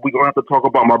call, we're gonna have to talk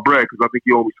about my bread because I think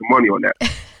you owe me some money on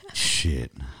that.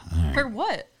 Shit. All right. For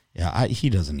what? Yeah, he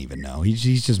doesn't even know.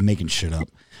 He's just making shit up.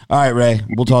 All right, Ray.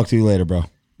 We'll talk to you later, bro.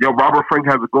 Yo, Robert Frank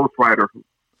has a ghostwriter.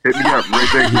 Hit me up,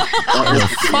 Ray.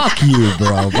 Fuck you,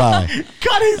 bro. Bye.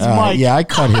 Cut his mic. Yeah, I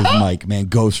cut his mic, man.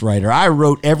 Ghostwriter. I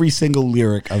wrote every single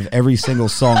lyric of every single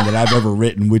song that I've ever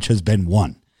written, which has been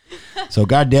one. So,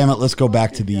 goddamn it, let's go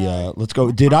back to the. Let's go.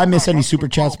 Did I miss any super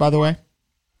chats, by the way?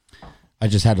 I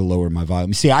just had to lower my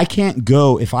volume. See, I can't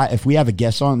go if we have a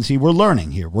guest on. See, we're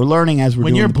learning here. We're learning as we're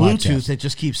doing the podcast. When you're Bluetooth, it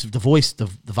just keeps the voice, the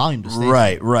volume to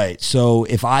stay. Right. So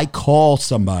if I call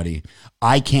somebody,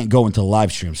 I can't go into the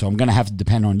live stream. So I'm going to have to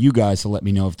depend on you guys to let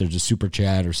me know if there's a super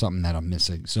chat or something that I'm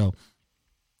missing. So,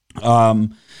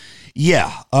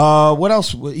 yeah. What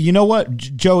else? You know what,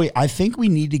 Joey? I think we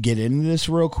need to get into this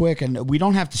real quick, and we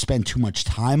don't have to spend too much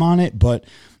time on it, but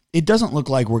it doesn't look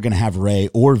like we're going to have Ray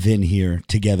or Vin here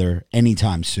together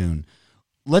anytime soon.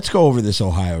 Let's go over this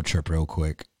Ohio trip real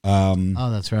quick.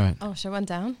 Oh, that's right. Oh, shit went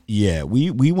down? Yeah,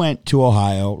 we went to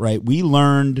Ohio, right? We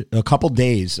learned a couple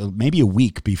days, maybe a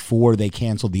week before they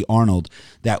canceled the Arnold,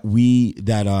 that we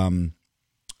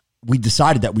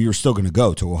decided that we were still going to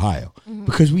go to Ohio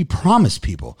because we promised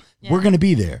people we're going to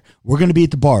be there. We're going to be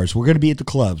at the bars. We're going to be at the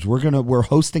clubs. We're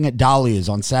hosting at Dahlia's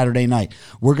on Saturday night.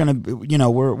 We're going to,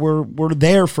 we're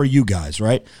there for you guys,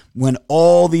 right? When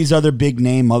all these other big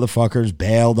name motherfuckers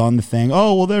bailed on the thing,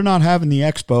 oh, well, they're not having the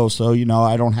expo, so,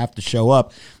 I don't have to show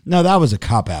up. No, that was a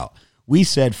cop out. We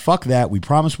said, fuck that. We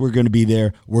promised we're going to be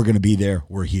there. We're going to be there.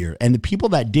 We're here. And the people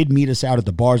that did meet us out at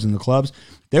the bars and the clubs,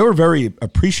 they were very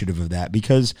appreciative of that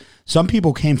because some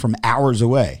people came from hours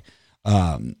away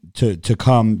to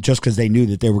come just because they knew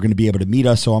that they were going to be able to meet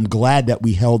us. So I'm glad that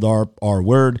we held our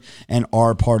word and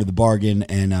our part of the bargain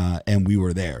and we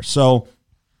were there. So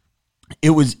it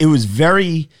was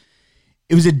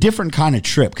a different kind of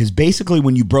trip because basically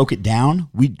when you broke it down,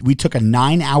 we took a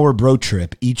 9-hour bro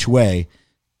trip each way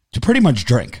to pretty much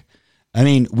drink. I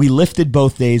mean, we lifted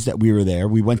both days that we were there.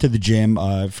 We went to the gym.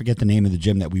 I forget the name of the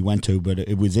gym that we went to, but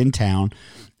it was in town.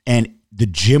 And the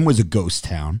gym was a ghost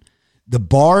town. The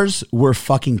bars were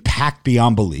fucking packed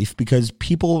beyond belief because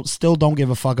people still don't give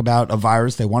a fuck about a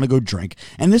virus. They want to go drink.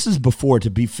 And this is before, to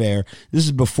be fair, this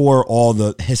is before all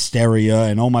the hysteria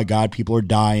and, oh my God, people are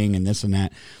dying and this and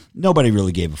that. Nobody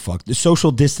really gave a fuck. The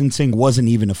social distancing wasn't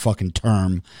even a fucking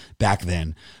term back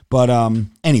then. But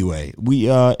anyway,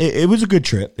 it was a good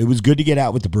trip. It was good to get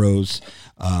out with the bros.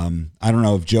 I don't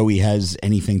know if Joey has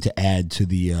anything to add to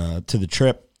the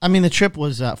trip. I mean, the trip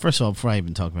was, first of all, before I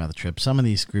even talk about the trip, some of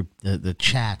these the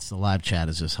chats, the live chat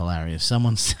is just hilarious.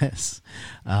 Someone says,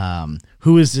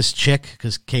 who is this chick?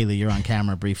 Because Kaylee, you're on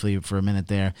camera briefly for a minute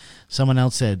there. Someone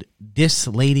else said, this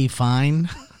lady fine.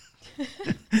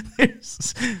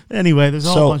 Anyway, there's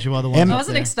a whole bunch of other ones. I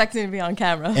wasn't expecting to be on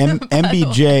camera.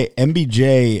 MBJ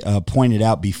pointed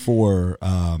out before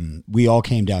we all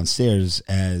came downstairs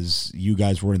as you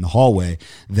guys were in the hallway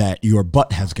that your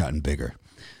butt has gotten bigger.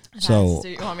 So Do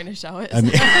you want me to show it? I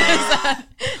mean- is that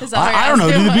what I you're don't know.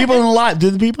 asking? Do the people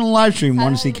in the live stream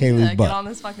want to see Kaylee's Get butt? on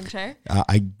this fucking chair.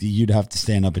 You'd have to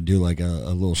stand up and do like a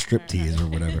little strip tease or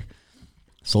whatever.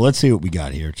 So let's see what we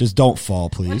got here. Just don't fall,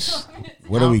 please.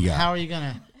 What do we got? How are you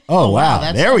gonna? Oh, wow.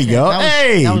 that's- There we okay, go. that was-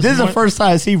 Hey, that was this is the more- first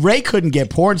time. See, Ray couldn't get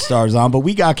porn stars on, but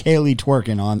we got Kaylee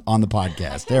twerking on the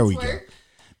podcast. There we go.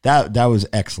 That was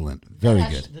excellent. Very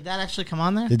good. Did that actually come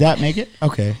on there? Did that make it?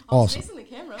 Okay, awesome. Facing the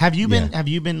camera. Have you been? Yeah. Have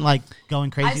you been like going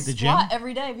crazy I at the gym? squat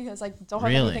every day because I don't have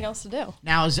Really? anything else to do.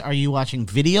 Now, are you watching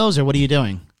videos or what are you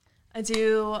doing? I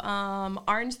do.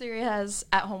 Orange Theory has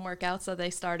at-home workouts that they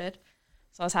started,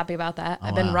 so I was happy about that.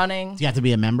 I've been wow. running. Do you have to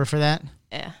be a member for that?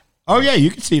 Yeah. Oh yeah, you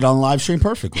can see it on live stream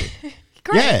perfectly.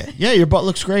 Great. Yeah, your butt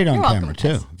looks great on You're camera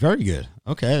welcome, too. Very good.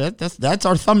 Okay, that's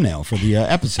our thumbnail for the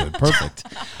episode. Perfect.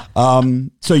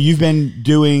 So you've been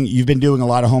doing a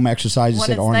lot of home exercises When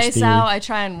at it's Orange nice Theory. out, I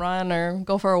try and run or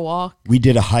go for a walk. We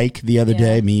did a hike the other Yeah.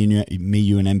 day. Me,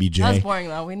 you, and MBJ. That was boring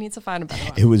though. We need to find a better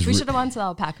one. It was We re- should have went to the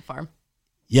alpaca farm.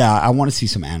 Yeah, I want to see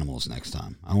some animals next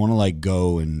time. I want to like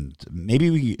go and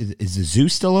maybe is the zoo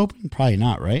still open? Probably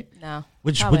not, right? No.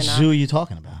 Which probably which not. zoo are you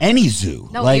talking about? Any zoo.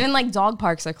 No, like, even like dog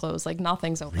parks are closed. Like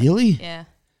nothing's open. Really? Yeah.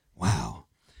 Wow.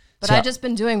 But So- I've just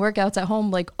been doing workouts at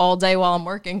home like all day while I'm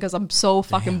working because I'm so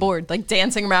fucking bored. Like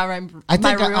dancing around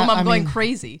my room, I'm going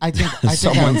crazy. I think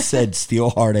Someone said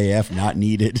Steelheart AF not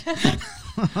needed.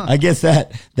 I guess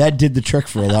that did the trick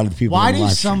for a lot of the people. Why in the do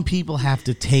live some stream. people have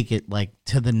to take it like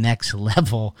to the next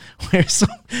level? Where some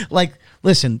like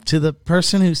listen to the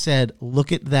person who said,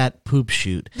 "Look at that poop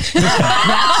shoot."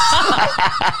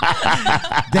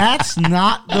 That's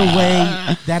not the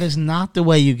way. That is not the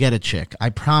way you get a chick. I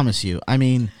promise you. I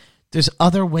mean, there's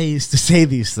other ways to say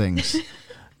these things.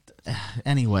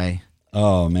 Anyway.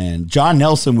 Oh man, John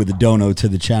Nelson with the dono to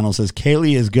the channel says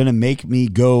Kaylee is gonna make me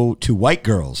go to white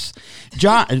girls.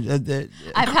 John,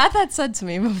 I've had that said to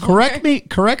me before.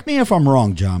 correct me if I'm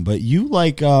wrong, John, but you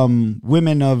like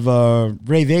women of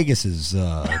Ray Vegas's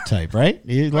type, right?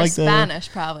 You Or like Spanish,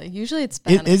 probably. Usually it's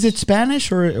Spanish. Is it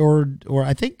Spanish or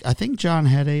I think John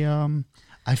had a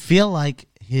I feel like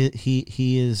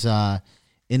he is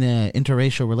in an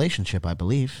interracial relationship, I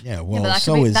believe. yeah. Well, but that could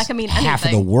so be- is that could mean half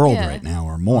of the anything. world Yeah. right now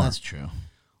or more. Well, that's true.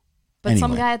 But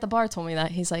some Anyway. guy at the bar told me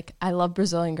that. He's like, I love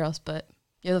Brazilian girls, but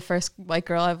you're the first white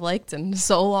girl I've liked in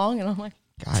so long. And I'm like,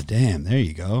 God damn, there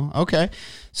you go. Okay.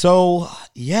 So,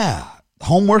 yeah,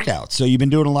 home workouts. So you've been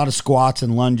doing a lot of squats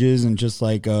and lunges and just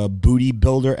like booty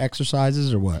builder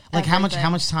exercises or what? Like Everything. how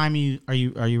much time are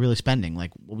you really spending? Like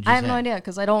what would you I have say? no idea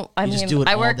because I don't. I You just mean, do it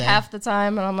I all work day? half the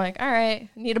time, and I'm like, all right,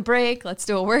 need a break. Let's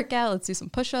do a workout. Let's do some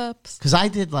push-ups. Because I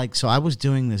did I was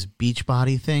doing this beach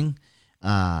body thing.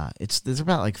 It's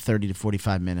about like 30 to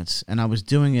 45 minutes, and I was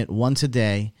doing it once a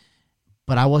day.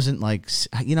 But I wasn't like it's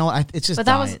just. But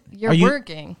that was diet. you're Are you-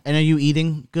 working. And are you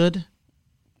eating good?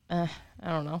 I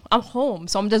don't know. I'm home,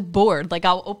 so I'm just bored. Like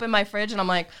I'll open my fridge and I'm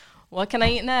like, what can I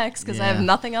eat next? Because I have Yeah.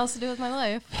 nothing else to do with my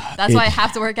life. That's why I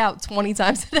have to work out 20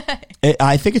 times a day.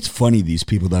 I think it's funny, these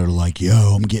people that are like,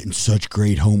 yo, I'm getting such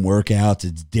great home workouts.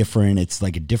 It's different. It's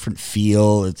like a different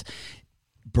feel. It's,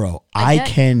 bro, I get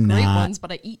great cannot. ones,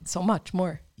 but I eat so much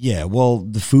more. Yeah, well,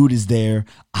 the food is there.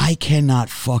 I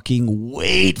cannot fucking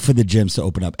wait for the gyms to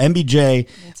open up. MBJ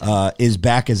is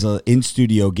back as an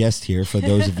in-studio guest here for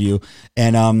those of you.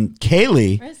 And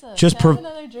Kaylee Marissa, just can I have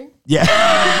another drink?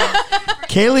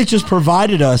 Kaylee just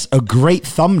provided us a great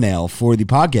thumbnail for the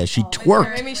podcast. She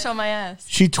twerked. Made me show my ass.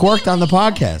 She twerked on the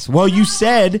podcast. Well, you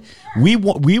said we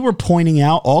were pointing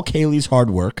out all Kaylee's hard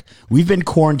work. We've been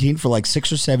quarantined for like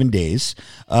 6 or 7 days,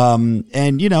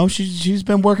 and you know she's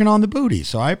been working on the booty.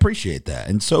 So I appreciate that,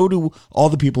 and so do all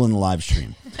the people in the live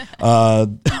stream.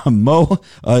 Mo,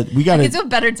 we got I a can do a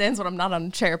better dance when I'm not on a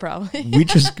chair, probably. we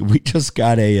just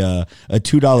got a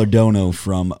 $2 dono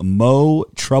from Mo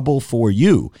Trouble for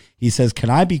You. He says, "Can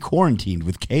I be quarantined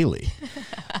with Kaylee?"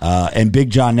 And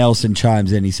Big John Nelson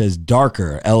chimes in. He says,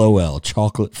 "Darker, LOL,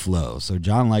 chocolate flow." So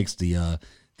John likes the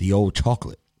old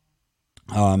chocolate.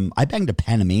 I banged a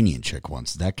Panamanian chick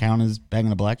once. Does that count as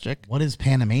banging a black chick? What is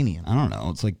Panamanian? I don't know.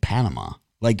 It's like Panama,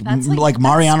 like That's like that's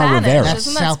Mariano Spanish. Rivera. That's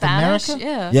Isn't that South Spanish? America?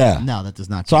 Yeah. Yeah. No, that does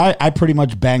not. So I pretty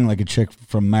much banged like a chick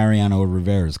from Mariano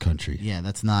Rivera's country. Yeah,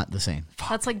 that's not the same.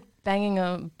 That's like banging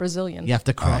a Brazilian. You have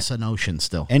to cross an ocean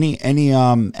still. Any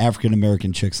African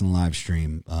American chicks in the live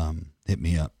stream, hit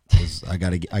me up because I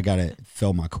gotta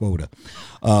fill my quota.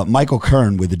 Michael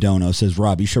Kern with the dono says,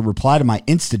 "Rob, you should reply to my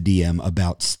Insta DM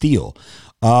about steel."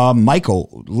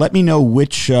 Michael, let me know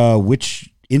which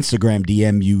Instagram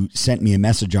DM you sent me a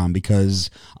message on, because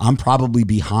I'm probably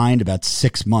behind about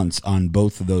 6 months on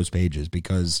both of those pages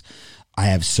because I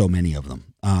have so many of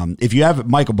them. If you have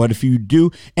Michael, but if you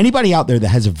do, anybody out there that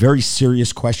has a very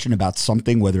serious question about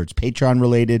something, whether it's Patreon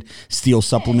related, Steel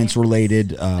Supplements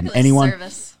related, anyone,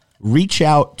 reach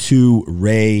out to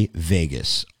Ray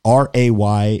Vegas,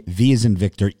 RAY, V as in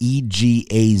Victor,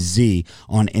 EGAZ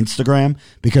on Instagram,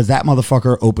 because that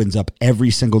motherfucker opens up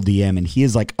every single DM and he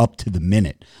is like up to the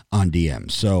minute on DM.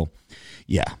 So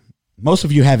yeah, most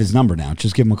of you have his number now.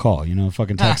 Just give him a call,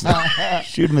 fucking text him.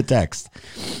 Shoot him a text.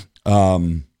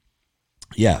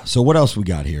 Yeah. So what else we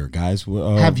got here, guys?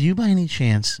 Have you by any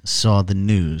chance saw the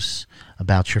news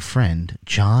about your friend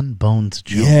John Bones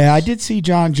Jones? Yeah, I did see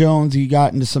John Jones. He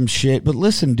got into some shit. But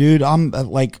listen, dude, I'm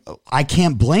I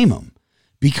can't blame him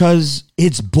because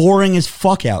it's boring as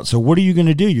fuck out. So what are you going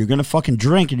to do? You're going to fucking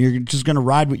drink and you're just going to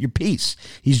ride with your piece.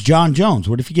 He's John Jones.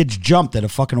 What if he gets jumped at a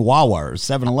fucking Wawa or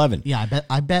 7-Eleven? Yeah,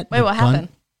 I bet. Wait, what happened?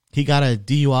 He got a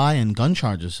DUI and gun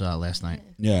charges last night.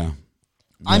 Yeah.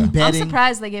 I'm betting. I'm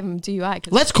surprised they gave him DUI.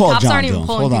 Let's call cops John aren't even Jones.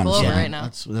 pulling Hold on people a over second. right now.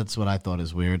 That's what I thought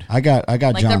is weird. I got Like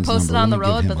John's they're posted number. on the Let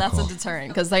me road, give but him that's a a call. deterrent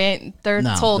because they're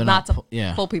No, told they're not to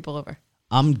yeah. pull people over.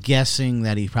 I'm guessing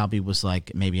that he probably was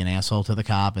like maybe an asshole to the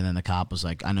cop, and then the cop was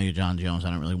like, I know you're John Jones. I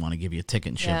don't really want to give you a ticket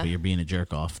and shit, Yeah. but you're being a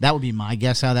jerk off. That would be my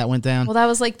guess how that went down. Well, that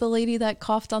was like the lady that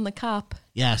coughed on the cop.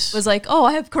 Yes. Was like, oh,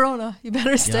 I have corona. You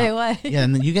better stay away. Yeah,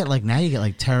 and then you get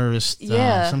like terrorist,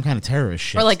 Yeah. some kind of terrorist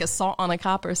shit. Or like assault on a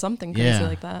cop or something crazy Yeah.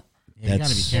 like that. Yeah, you got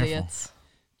to be That's- careful. Idiots.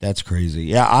 That's crazy.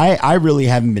 Yeah, I really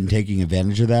haven't been taking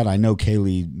advantage of that. I know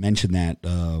Kaylee mentioned that,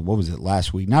 what was it,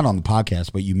 last week? Not on the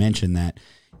podcast, but you mentioned that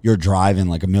you're driving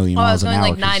like a million Oh, I miles was an going hour.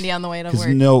 like 90 on the way to Because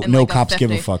work. no and, like, a cops give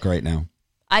a 50. fuck right now.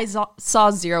 I saw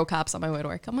 0 cops on my way to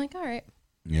work. I'm like, all right,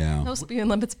 Yeah. no speed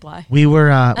limits apply. We were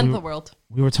End of the world.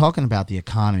 we were talking about the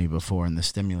economy before and the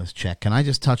stimulus check. Can I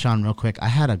just touch on real quick? I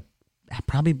had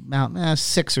probably about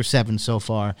 6 or 7 so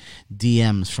far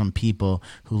DMs from people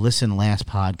who listened last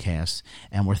podcast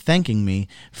and were thanking me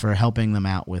for helping them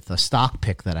out with a stock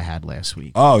pick that I had last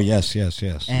week. Oh, yes. You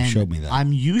And showed me that.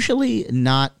 I'm usually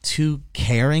not too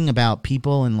caring about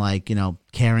people and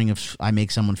caring if I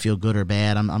make someone feel good or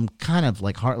bad. I'm kind of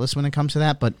like heartless when it comes to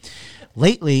that. But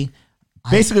lately,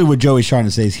 Basically, what Joey's trying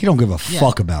to say is he don't give a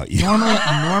fuck about you.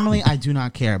 Normally, I do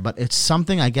not care, but it's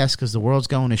something, I guess, because the world's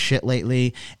going to shit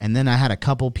lately. And then I had a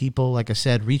couple people, like I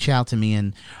said, reach out to me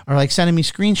and are like sending me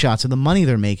screenshots of the money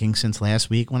they're making since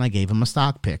last week when I gave them a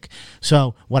stock pick.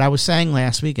 So what I was saying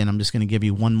last week, and I'm just going to give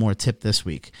you one more tip this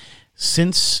week.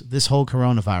 Since this whole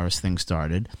coronavirus thing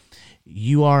started,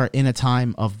 you are in a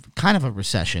time of kind of a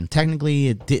recession. Technically,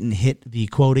 it didn't hit the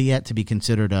quota yet to be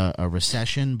considered a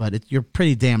recession, but you're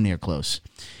pretty damn near close.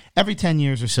 Every 10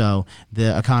 years or so,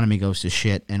 the economy goes to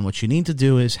shit, and what you need to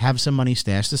do is have some money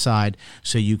stashed aside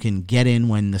so you can get in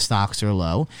when the stocks are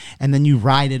low, and then you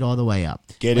ride it all the way up.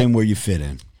 Get in where you fit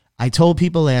in. I told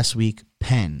people last week,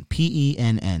 PENN,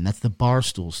 PENN, that's the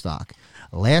Barstool stock.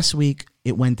 Last week,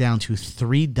 it went down to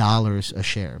 $3 a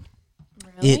share.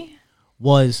 Really? It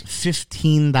was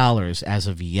 $15 as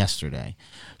of yesterday.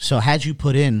 So had you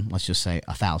put in, let's just say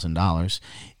 $1,000,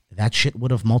 that shit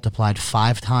would have multiplied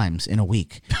 5 times in a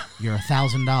week. Your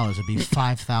 $1,000 would be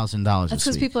 $5,000 That's this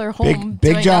because week. people are home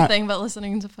Big doing John- nothing but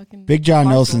listening to fucking Big John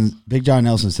Barstools.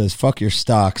 Nelson says, "Fuck your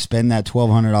stock. Spend that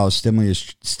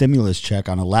 $1,200 stimulus check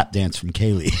on a lap dance from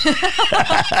Kaylee."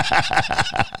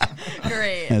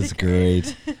 Great. That's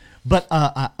great. But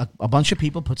a bunch of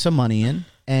people put some money in,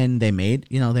 and they made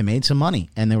some money,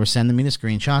 and they were sending me the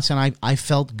screenshots, and I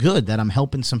felt good that I'm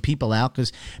helping some people out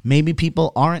because maybe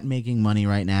people aren't making money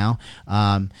right now.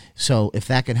 So if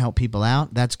that can help people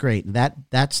out, that's great.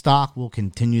 That stock will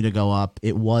continue to go up.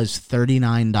 It was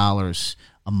 $39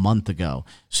 a month ago,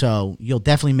 so you'll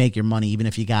definitely make your money even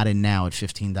if you got in now at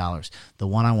 $15. The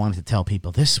one I wanted to tell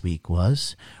people this week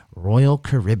was Royal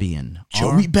Caribbean.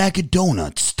 Joey Bag of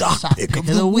Donuts stock pick of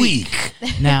the week.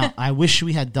 Now, I wish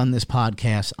we had done this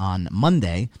podcast on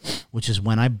Monday, which is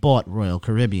when I bought Royal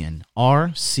Caribbean,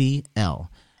 RCL.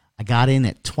 I got in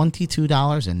at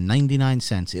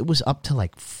 $22.99. It was up to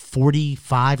like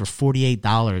 $45 or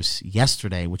 $48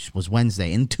 yesterday, which was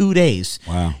Wednesday. In 2 days,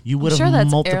 Wow. you I'm would sure have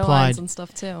that's multiplied. airlines and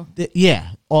stuff too. Yeah,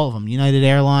 all of them. United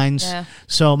Airlines. Yeah.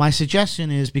 So my suggestion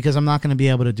is, because I'm not going to be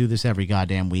able to do this every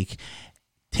goddamn week,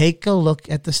 take a look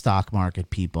at the stock market,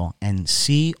 people, and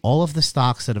see all of the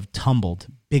stocks that have tumbled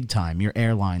big time. Your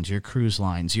airlines, your cruise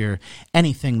lines, your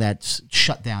anything that's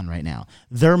shut down right now.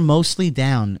 They're mostly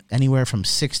down anywhere from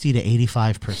 60 to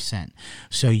 85%.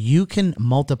 So you can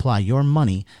multiply your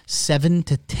money 7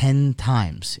 to 10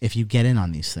 times if you get in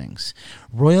on these things.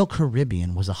 Royal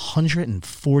Caribbean was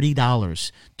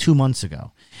 $140 2 months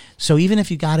ago. So even if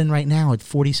you got in right now at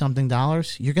 $40-something,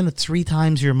 you're going to 3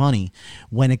 times your money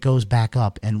when it goes back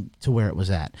up and to where it was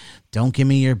at. Don't give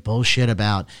me your bullshit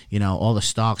about, all the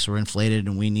stocks were inflated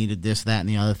and we needed this, that, and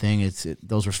the other thing.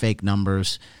 Those were fake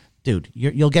numbers. Dude,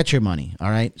 you'll get your money,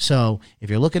 all right? So if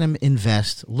you're looking to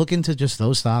invest, look into just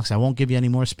those stocks. I won't give you any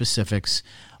more specifics,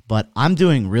 but I'm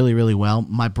doing really, really well.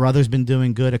 My brother's been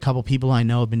doing good. A couple people I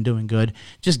know have been doing good.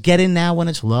 Just get in now when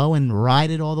it's low and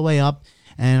ride it all the way up.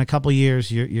 And in a couple of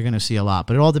years, you're going to see a lot.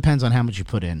 But it all depends on how much you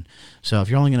put in. So if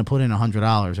you're only going to put in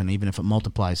 $100, and even if it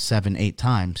multiplies 7-8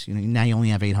 times, now you only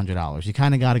have $800. You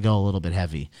kind of got to go a little bit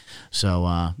heavy.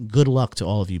 So good luck to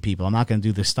all of you people. I'm not going to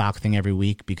do the stock thing every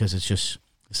week because it's just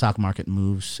the stock market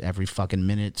moves every fucking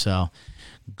minute. So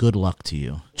good luck to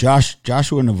you.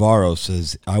 Joshua Navarro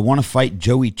says, I want to fight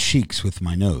Joey Cheeks with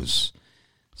my nose.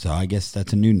 So I guess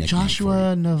that's a new nickname.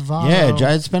 Joshua Navarro.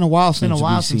 Yeah, it's been a while since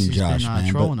we've seen Josh.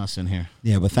 Been trolling us in here.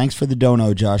 Yeah, but thanks for the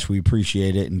dono, Josh. We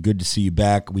appreciate it, and good to see you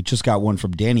back. We just got one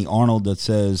from Danny Arnold that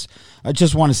says, I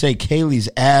just want to say Kaylee's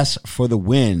ass for the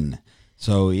win.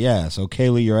 So,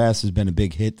 Kaylee, your ass has been a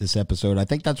big hit this episode. I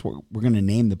think that's what we're going to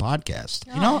name the podcast.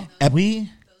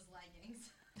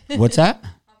 What's that?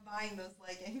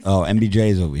 Oh, MBJ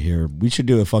is over here. We should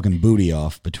do a fucking booty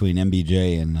off between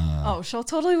MBJ and. She'll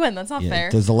totally win. That's not fair.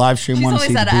 Does the live stream want to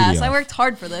see the booty ass. off? I worked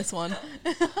hard for this one.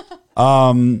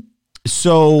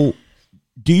 So,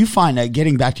 do you find that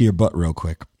getting back to your butt real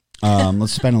quick?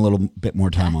 Let's spend a little bit more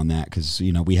time on that because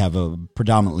we have a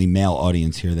predominantly male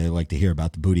audience here. They like to hear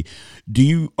about the booty.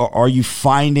 Are you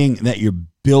finding that you're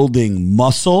building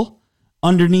muscle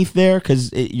underneath there?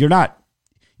 Because you're not.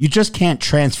 You just can't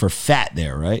transfer fat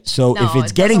there, right? So if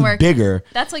it's getting bigger...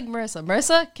 That's like Marissa.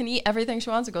 Marissa can eat everything she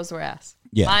wants. It goes to her ass.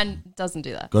 Yeah. Mine doesn't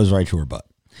do that. Goes right to her butt.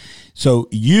 So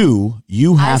you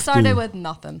have to... I started with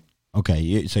nothing.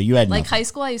 Okay, so you had like nothing. High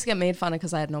school, I used to get made fun of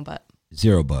because I had no butt.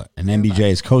 Zero butt. And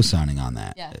MBJ is co-signing on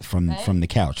that from the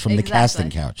couch, from the casting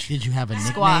couch. Did you have a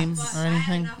nickname or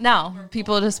anything? No.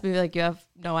 People just be like, you have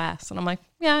no ass. And I'm like,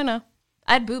 yeah, I know.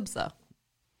 I had boobs, though.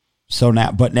 So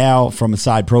now from a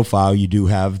side profile, you do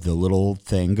have the little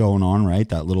thing going on, right?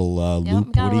 That little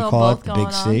loop. What do you call it? The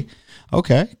big C.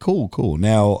 Okay, cool.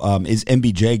 Now, is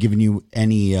MBJ giving you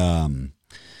any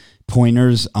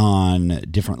pointers on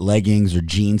different leggings or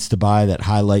jeans to buy that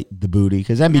highlight the booty?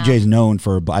 Because MBJ is known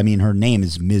for, her name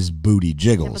is Ms. Booty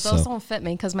Jiggles. Yeah, but those don't fit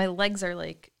me because my legs are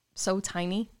like so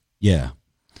tiny. Yeah.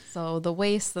 So the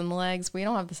waist and the legs, we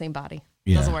don't have the same body.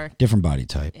 Yeah. Doesn't work. Different body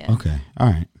type. Yeah. Okay. All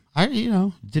right.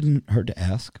 Didn't hurt to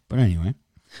ask, but anyway.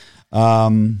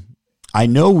 I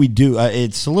know we do.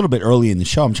 It's a little bit early in the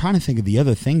show. I'm trying to think of the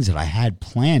other things that I had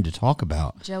planned to talk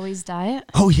about. Joey's diet?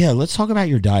 Oh, yeah. Let's talk about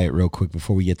your diet real quick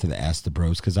before we get to the Ask the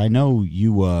Bros, because I know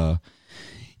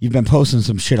you've been posting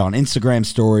some shit on Instagram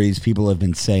stories. People have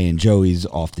been saying Joey's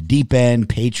off the deep end.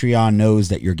 Patreon knows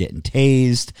that you're getting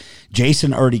tased.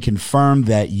 Jason already confirmed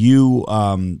that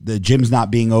the gym's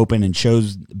not being open and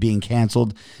shows being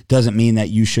canceled doesn't mean that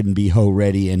you shouldn't be hoe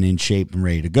ready and in shape and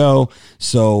ready to go.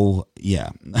 So, yeah.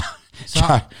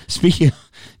 Speaking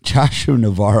of Joshua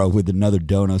Navarro with another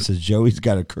dono says Joey's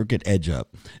got a crooked edge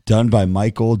up done by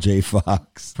Michael J.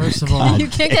 Fox. First of all, you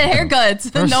can't get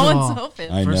haircuts. No one's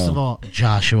open. First of all,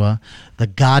 Joshua, the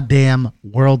goddamn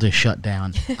world is shut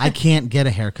down. I can't get a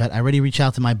haircut. I already reached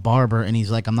out to my barber and he's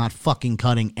like, I'm not fucking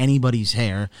cutting anybody's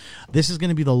hair. This is going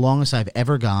to be the longest I've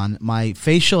ever gone. My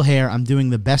facial hair, I'm doing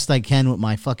the best I can with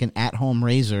my fucking at-home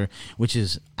razor, which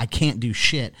is, I can't do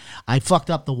shit. I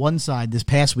fucked up the one side this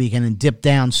past weekend and dipped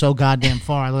down so goddamn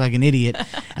far I look like an idiot.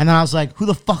 And then I was like, who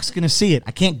the fuck's going to see it?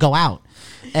 I can't go out.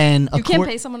 And you can't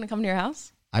pay someone to come to your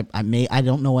house? I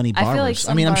don't know any barbers.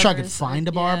 I'm sure I could find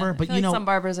a barber, but some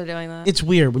barbers are doing that. It's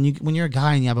weird when you're a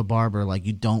guy and you have a barber, like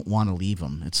you don't want to leave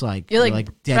him. It's like you're like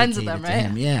friends with them, right?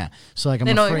 Him. Yeah. So like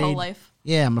they know your whole life.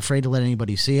 Yeah, I'm afraid to let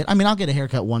anybody see it. I'll get a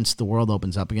haircut once the world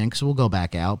opens up again because we'll go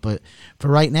back out. But for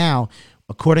right now,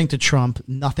 according to Trump,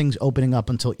 nothing's opening up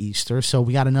until Easter. So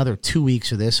we got another 2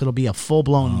 weeks of this. It'll be a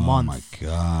full-blown month. Oh, my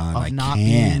God.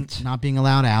 Of not being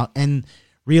allowed out. And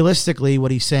realistically,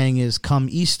 what he's saying is come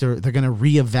Easter, they're going to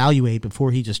reevaluate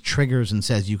before he just triggers and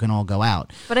says you can all go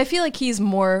out. But I feel like he's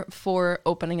more for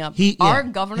opening up. Our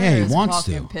governor is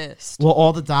fucking pissed. Well,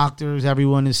 all the doctors,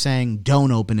 everyone is saying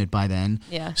don't open it by then.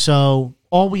 Yeah. So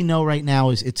all we know right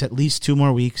now is it's at least 2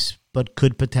 more weeks, but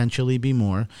could potentially be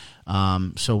more.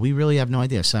 So we really have no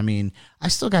idea. So, I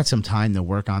still got some time to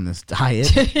work on this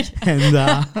diet. And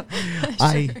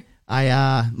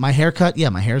my haircut,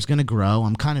 my hair's going to grow.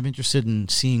 I'm kind of interested in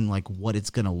seeing like what it's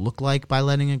going to look like by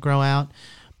letting it grow out.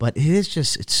 But it is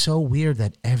just, it's so weird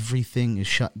that everything is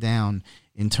shut down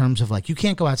in terms of like, you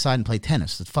can't go outside and play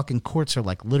tennis. The fucking courts are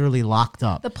like literally locked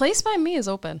up. The place by me is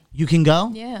open. You can go?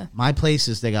 Yeah. My place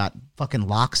is, they got fucking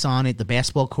locks on it. The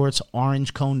basketball court's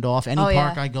orange coned off. Any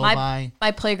park I go by. My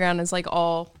playground is like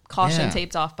all caution Yeah.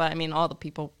 taped off, but I mean, all the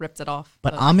people ripped it off.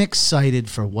 But I'm excited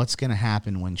for what's going to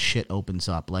happen when shit opens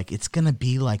up. Like, it's going to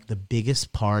be like the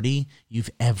biggest party you've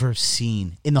ever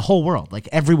seen in the whole world. Like,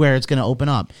 everywhere it's going to open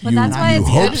up. But that's why it's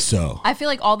hope good. so. I feel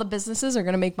like all the businesses are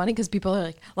going to make money because people are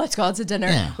like, let's go out to dinner.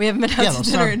 Yeah. We haven't been out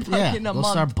to dinner in fucking a they'll month.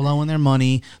 start blowing their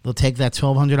money. They'll take that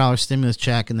 $1,200 stimulus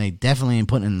check, and they definitely ain't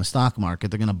putting it in the stock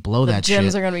market. They're going to blow The that gyms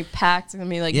shit. are going to be packed. It's going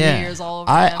to be like Yeah. New Year's all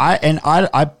over again.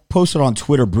 I posted on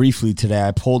Twitter briefly today.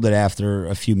 I pulled it after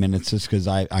a few minutes just because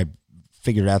I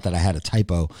figured out that I had a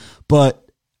typo. But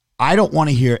I don't want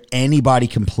to hear anybody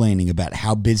complaining about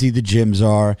how busy the gyms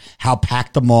are, how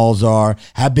packed the malls are,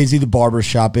 how busy the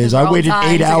barbershop is. I waited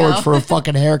 8 hours for a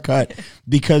fucking haircut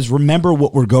because remember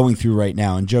what we're going through right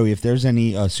now. And Joey, if there's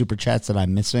any super chats that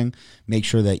I'm missing, make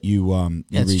sure that you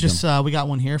it's read just them. We got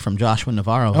one here from Joshua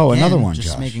Navarro. Oh, Again, another one, just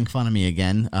Josh. making fun of me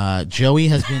again. Joey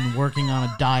has been working on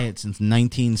a diet since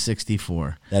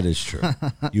 1964. That is true.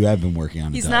 You have been working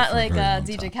on it. He's not like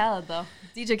DJ Khaled, though.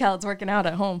 DJ Khaled's working out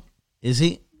at home. Is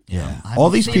he? Yeah. I've All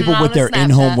these seen people it on with their his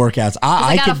in-home Snapchat. workouts. 'Cause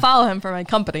I gotta could. follow him for my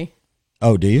company.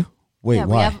 Oh, do you? Wait, Yeah,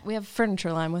 why? we have a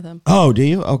furniture line with him. Oh, do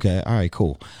you? Okay. All right,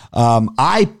 cool.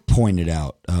 I pointed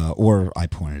out,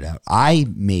 I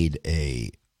made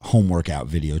a home workout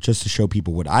video just to show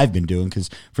people what I've been doing because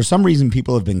for some reason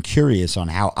people have been curious on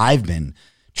how I've been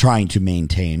trying to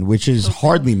maintain, which is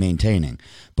hardly maintaining.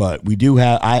 But we do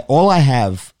have, all I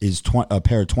have is a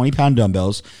pair of 20-pound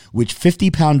dumbbells, which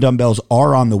 50-pound dumbbells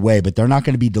are on the way, but they're not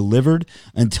going to be delivered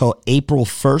until April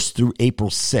 1st through April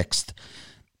 6th.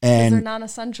 They're And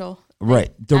non-essential.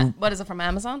 right. What is it, from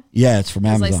Amazon? Yeah, it's from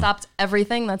Because Amazon. I stopped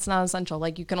everything that's not essential.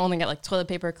 Like, you can only get like toilet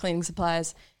paper, cleaning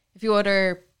supplies. If you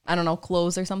order, I don't know,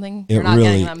 clothes or something, you're not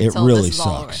getting them until this is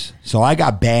all over. sucks. So I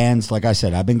got bands. Like I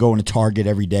said, I've been going to Target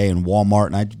every day and Walmart,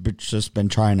 and I've just been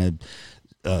trying to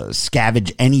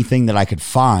scavenge anything that I could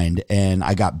find. And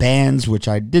I got bands, which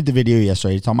I did the video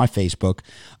yesterday. It's on my Facebook.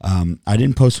 I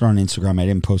didn't post it on Instagram. I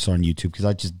didn't post it on YouTube because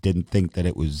I just didn't think that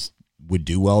it would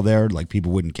do well there. Like,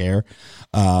 people wouldn't care.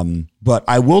 But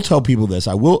I will tell people this.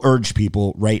 I will urge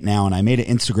people right now, and I made an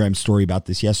Instagram story about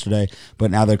this yesterday, but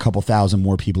now that a couple thousand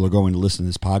more people are going to listen to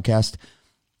this podcast,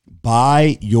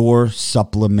 buy your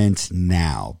supplements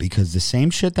now, because the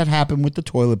same shit that happened with the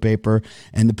toilet paper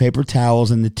and the paper towels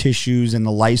and the tissues and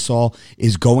the Lysol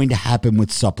is going to happen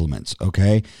with supplements,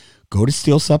 okay? Go to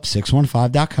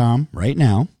steelsup615.com right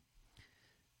now.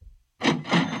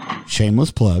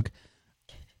 Shameless plug.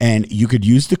 And you could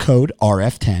use the code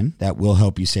RF10. That will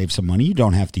help you save some money. You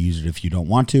don't have to use it if you don't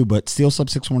want to, but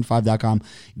steelsup615.com.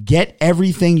 Get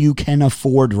everything you can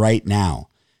afford right now,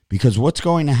 because what's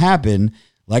going to happen,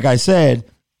 like I said,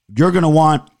 you're going to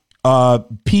want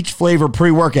peach flavor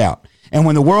pre-workout. And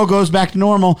when the world goes back to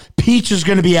normal, peach is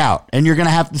going to be out, and you're going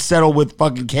to have to settle with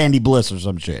fucking Candy Bliss or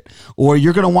some shit. Or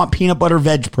you're going to want Peanut Butter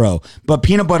Veg Pro, but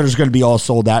peanut butter is going to be all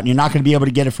sold out, and you're not going to be able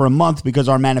to get it for a month because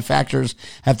our manufacturers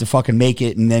have to fucking make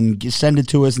it and then send it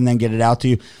to us and then get it out to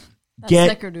you.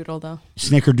 That's Snickerdoodle, though.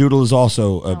 Snickerdoodle is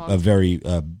also a very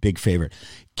big favorite.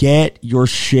 Get your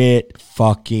shit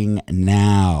fucking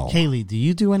now. Kaylee, do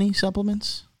you do any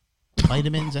supplements?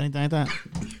 Vitamins, anything like that?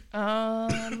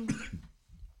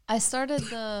 I started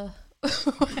the...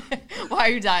 Why are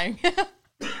you dying?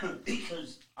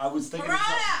 Because I was thinking...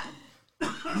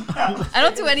 I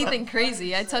don't do anything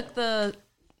crazy. I took the...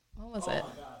 What was it?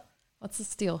 What's the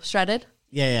steel? Shredded?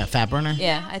 Yeah, fat burner?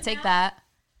 Yeah, I take that.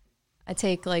 I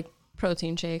take, like,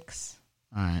 protein shakes.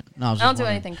 All right. No, I don't do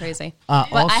anything crazy.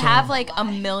 But also- I have, like, a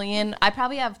million... I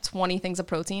probably have 20 things of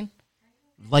protein.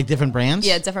 Like different brands?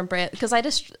 Yeah, different brands. Because I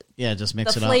just... Yeah, just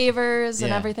mix the it up. flavors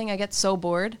and Yeah. everything, I get so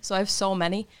bored. So I have so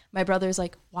many. My brother's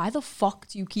like, why the fuck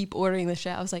do you keep ordering this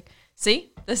shit? I was like,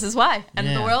 see, this is why. End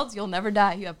of the Yeah. world, you'll never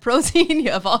die. You have protein, you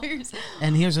have all yours.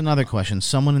 And here's another question.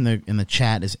 Someone in the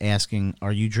chat is asking,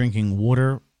 are you drinking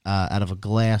water out of a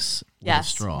glass with a Yes,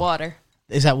 straw? water.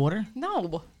 Is that water?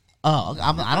 No. Oh,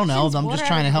 I don't know. It's I'm water just out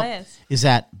trying of to a help. glass. Is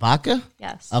that vodka?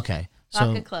 Yes. Okay. So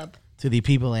Vodka Club. to the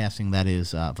people asking, that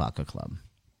is Vodka Club.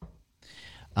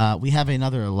 We have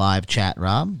another live chat,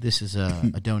 Rob. This is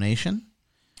a donation.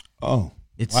 Oh,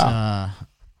 It's wow.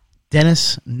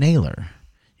 Dennis Naylor.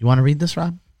 You want to read this,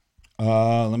 Rob?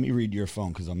 Let me read your phone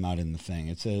because I'm not in the thing.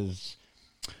 It says,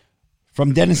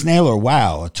 from Dennis Naylor,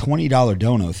 wow, a $20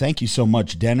 dono. Thank you so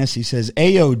much, Dennis. He says,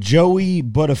 Ayo, Joey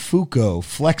Buttafuoco,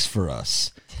 flex for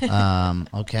us.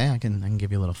 Okay, I can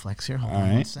give you a little flex here. Hold All on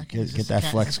right. one second. Get that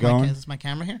flex going. Is this my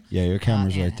camera here? Yeah, your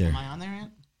camera's right there. Am I on there yet?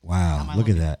 Wow, look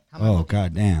at that. Oh,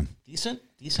 god damn. Decent?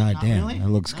 God Not damn. really? That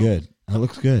looks No? good. That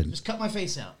looks good. Just cut my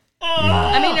face out.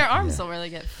 I mean, your arms don't really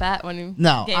get fat when you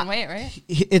gain weight, right?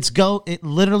 It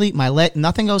literally, my leg,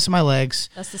 nothing goes to my legs.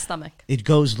 That's the stomach. It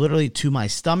goes literally to my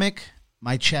stomach,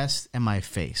 my chest, and my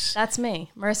face. That's me.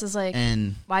 Marissa's like,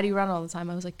 And why do you run all the time?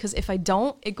 I was like, because if I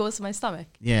don't, it goes to my stomach.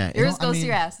 yeah. Yours goes to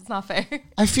your ass. It's not fair.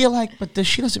 I feel like, but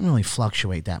she doesn't really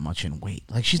fluctuate that much in weight.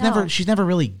 Like she's No. never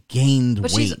really gained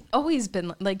But weight. she's always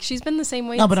been like, she's been the same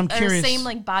weight. No, but I'm or curious. same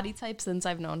like body type since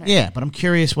I've known her. Yeah, but I'm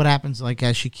curious what happens like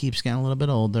as she keeps getting a little bit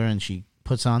older and she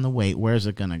puts on the weight. Where's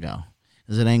it gonna go?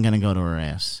 Because it ain't gonna go to her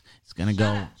ass. It's gonna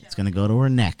go. It's gonna go to her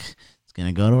neck. It's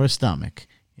gonna go to her stomach.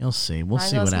 You'll see. We'll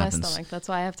see Mine goes what to happens. my stomach. That's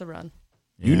why I have to run.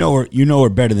 You know her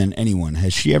better than anyone.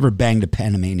 Has she ever banged a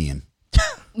Panamanian?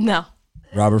 No.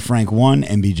 Robert Frank 1,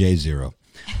 MBJ 0.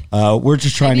 We're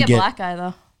just trying Maybe to get. a black guy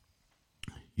though.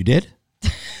 You did?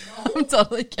 I'm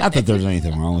totally kidding. Not that there's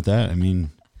anything wrong with that. I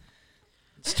mean,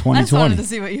 it's I just wanted 2020. to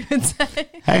see what you would say.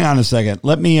 Hang on a second.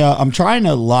 Let me. I'm trying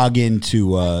to log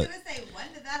into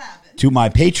to my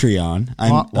Patreon.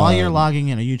 While you're logging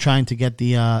in, are you trying to get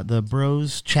the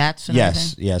bros chats? And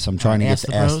Yes, everything? yes. I'm trying to get Ask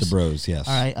to the Ask Bros? the Bros. Yes.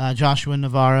 All right, Joshua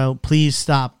Navarro, please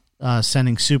stop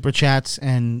sending super chats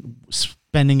and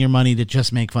spending your money to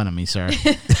just make fun of me, sir.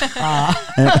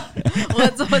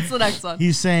 What's the next one?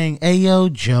 He's saying,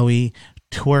 "Ayo, Joey,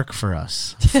 twerk for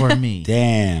us, for me."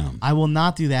 Damn. I will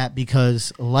not do that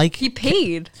because, like, He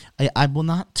paid. I will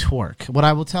not twerk. What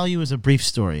I will tell you is a brief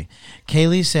story.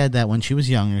 Kaylee said that when she was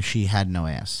younger, she had no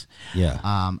ass. Yeah.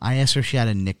 I asked her if she had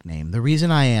a nickname. The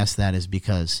reason I asked that is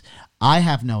because I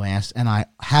have no ass and I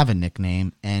have a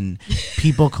nickname, and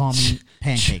people call me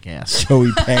Pancake Ass.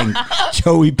 Joey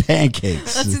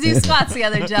Pancakes. Let's do squats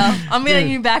together, Joe. I'm getting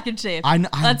you back in shape.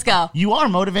 Let's go. You are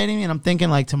motivating me, and I'm thinking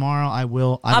like tomorrow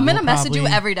I'm gonna message you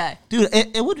every day. Dude,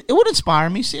 it would inspire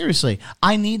me, seriously.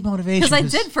 I need motivation. Because I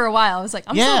did for a while. I was like,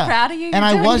 I'm so proud of you. And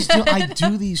I good.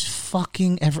 do these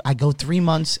fucking I go 3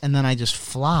 months and then I just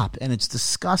flop, and it's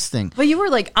disgusting. But you were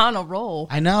like on a roll.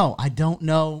 I know. I don't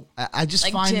know. I just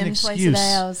Like find gym an excuse. twice a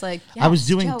day. I was like, I was yes,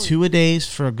 doing Joey. 2 a days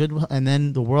for a good, and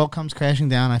then the world comes crashing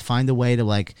down. I find a way to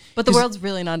like. But the world's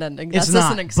really not ending. That's It's just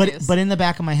not. an excuse. But in the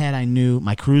back of my head, I knew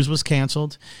my cruise was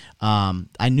canceled.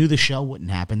 I knew the show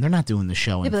wouldn't happen. They're not doing the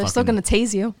show. yeah, but they're still going to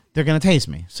tase you. They're going to tase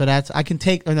me. So that's I can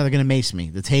take. Or no, they're going to mace me.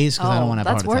 The tase because I don't want to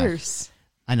have a that's heart attack. worse.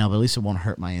 I know, but at least it won't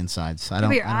hurt my insides. I Yeah, don't.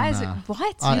 but your I don't, eyes are,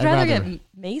 what? I'd You'd rather rather- get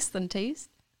maced than tased?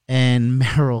 And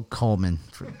Meryl Coleman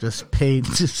just paid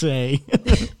to say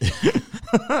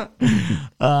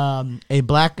a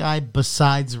black guy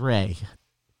besides Ray.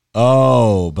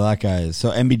 Oh, black guys.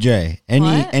 So MBJ.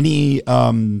 What? Any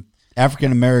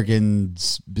African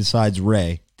Americans besides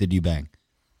Ray did you bang?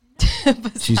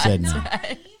 She said no.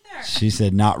 Ray. She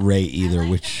said not Ray either,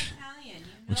 which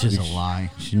Which is a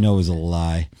lie. she knows is a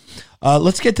lie.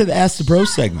 Let's get to the Ask the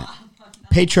Bros segment.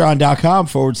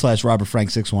 Patreon.com/Robert Frank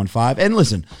 615. And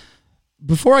listen,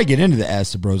 before I get into the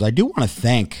Ask the Bros, I do want to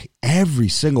thank every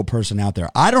single person out there.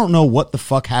 I don't know what the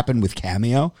fuck happened with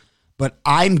Cameo, but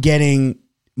I'm getting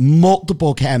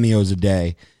multiple cameos a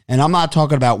day. And I'm not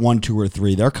talking about 1, 2, or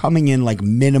 3. They're coming in like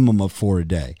minimum of 4 a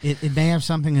day. It may have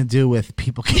something to do with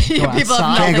people can't go People have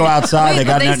outside. Can't go outside. Wait, They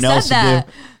got but nothing said else to that.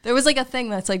 do. There was like a thing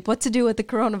that's like what to do with the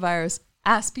coronavirus.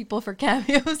 Ask people for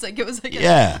cameos. Like it was like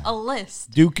Yeah. a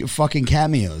list. Do fucking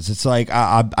cameos. It's like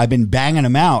I've been banging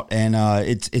them out, and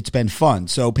it's been fun.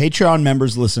 So Patreon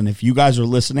members, listen, if you guys are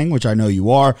listening, which I know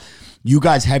you are, you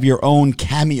guys have your own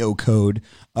Cameo code,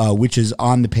 which is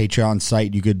on the Patreon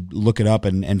site. You could look it up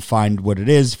and find what it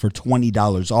is for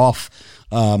 $20 off.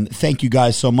 Thank you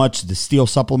guys so much. The Steel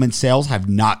Supplement sales have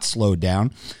not slowed down.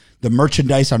 The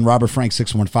merchandise on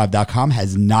robertfrank615.com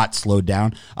has not slowed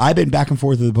down. I've been back and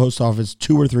forth to the post office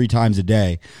 2 or 3 times a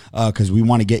day because we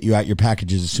want to get you out your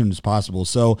packages as soon as possible.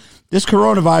 So this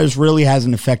coronavirus really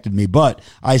hasn't affected me, but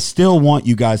I still want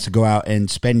you guys to go out and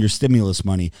spend your stimulus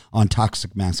money on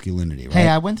toxic masculinity. Right? Hey,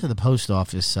 I went to the post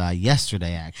office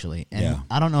yesterday, actually, and Yeah.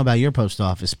 I don't know about your post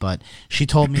office, but she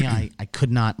told me I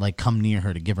could not like come near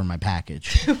her to give her my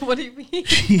package. What do you mean?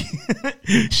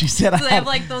 She said So they have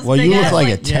like those Well, big you look ass, like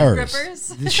a terrorist.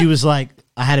 grippers. she was like,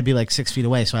 I had to be like 6 feet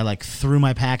away, so I like threw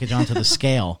my package onto the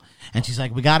scale. And she's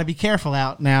like, we got to be careful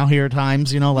out now here at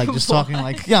times, like just talking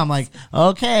like, yeah, I'm like,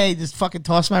 okay, just fucking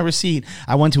toss my receipt.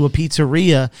 I went to a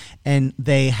pizzeria and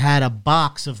they had a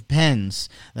box of pens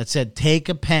that said, take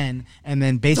a pen and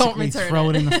then basically return throw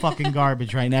it it. in the fucking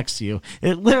garbage right next to you.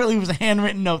 It literally was a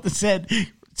handwritten note that said,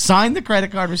 Sign the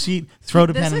credit card receipt. Throw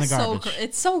the pen in the garbage.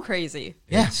 It's so crazy.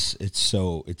 Yes, it's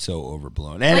so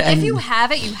overblown. And if you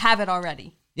have it, you have it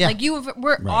already. Yeah. Like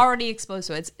we're already exposed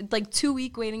to it. It's like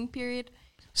 2-week waiting period.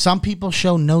 Some people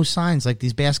show no signs, like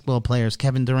these basketball players,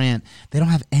 Kevin Durant. They don't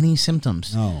have any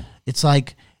symptoms. No. It's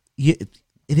like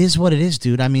it is what it is,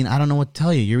 dude. I mean, I don't know what to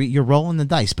tell you. You're rolling the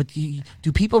dice, but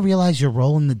do people realize you're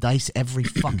rolling the dice every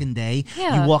fucking day?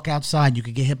 Yeah. You walk outside, you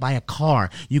could get hit by a car,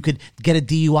 you could get a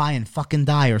DUI and fucking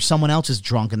die, or someone else is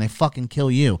drunk and they fucking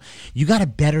kill you. You got a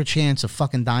better chance of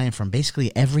fucking dying from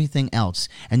basically everything else,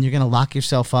 and you're gonna lock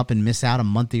yourself up and miss out a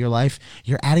month of your life.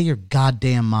 You're out of your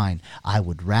goddamn mind. I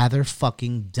would rather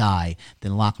fucking die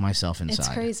than lock myself inside.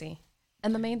 It's crazy.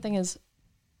 And the main thing is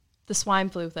the swine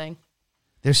flu thing.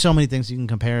 There's so many things you can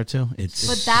compare it to. It's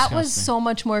but that was so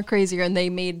much more crazier, and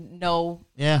they made no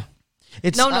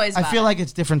It's no noise. I feel like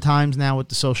it's different times now with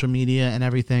the social media and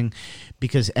everything,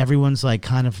 because everyone's like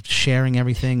kind of sharing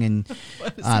everything, and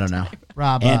I don't know.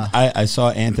 Rob, I saw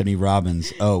Anthony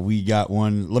Robbins. Oh, we got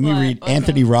one. Let me read.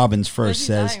 Anthony Robbins first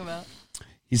says.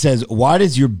 He says, "Why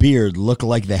does your beard look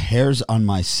like the hairs on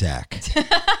my sack?"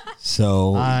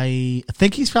 So I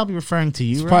think he's probably referring to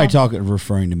you. He's probably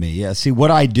referring to me. Yeah. See, what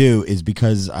I do is,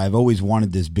 because I've always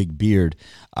wanted this big beard,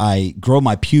 I grow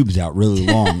my pubes out really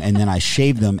long, and then I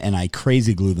shave them and I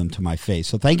crazy glue them to my face.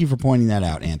 So thank you for pointing that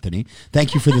out, Anthony.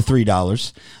 Thank you for the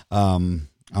 $3.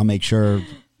 I'll make sure.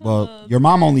 Well, your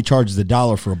mom only charges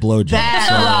 $1 for a blowjob.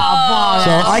 So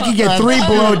I could get 3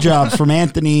 blowjobs from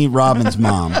Anthony Robbins'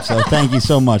 mom. So thank you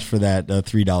so much for that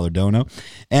 $3 dono.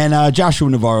 And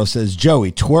Joshua Navarro says,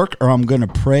 Joey, twerk or I'm going to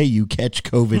pray you catch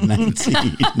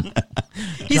COVID-19.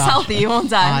 He's healthy. He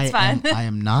won't die. It's fine. I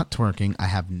am not twerking. I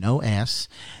have no ass.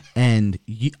 And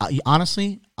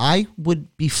honestly, I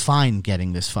would be fine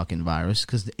getting this fucking virus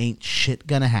because there ain't shit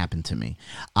gonna happen to me.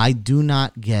 I do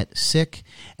not get sick,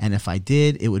 and if I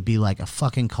did, it would be like a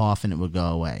fucking cough and it would go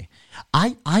away.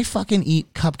 I fucking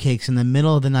eat cupcakes in the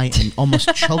middle of the night and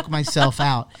almost choke myself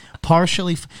out.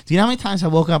 Partially. Do you know how many times I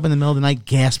woke up in the middle of the night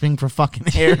gasping for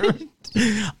fucking air?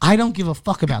 I don't give a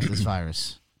fuck about this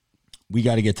virus. We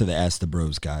got to get to the Ask the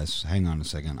Bros, guys. Hang on a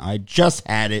second. I just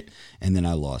had it, and then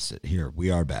I lost it. Here,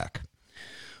 we are back.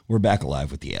 We're back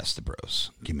alive with the Ask the Bros.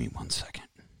 Give me 1 second.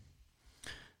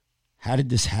 How did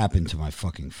this happen to my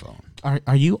fucking phone?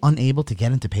 Are you unable to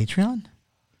get into Patreon?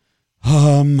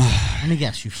 Let me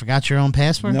guess. You forgot your own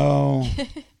password? No.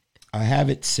 I have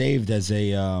it saved as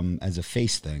a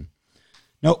face thing.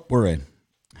 Nope, we're in.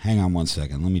 Hang on 1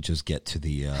 second. Let me just get to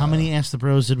the... How many Ask the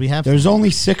Bros did we have? There's only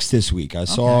 6 this week. I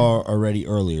saw already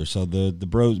earlier. So the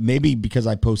bros, maybe because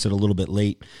I posted a little bit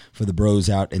late for the bros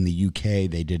out in the UK,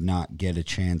 they did not get a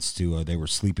chance to... they were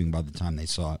sleeping by the time they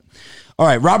saw it. All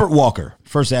right, Robert Walker,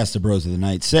 first Ask the Bros of the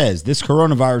night, says, this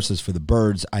coronavirus is for the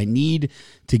birds. I need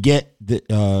the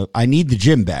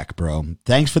gym back, bro.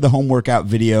 Thanks for the home workout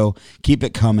video. Keep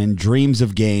it coming. Dreaming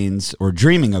of gains.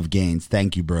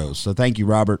 Thank you, bros. So thank you,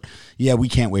 Robert. Yeah, we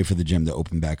can't wait for the gym to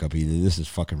open back up either. This is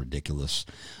fucking ridiculous.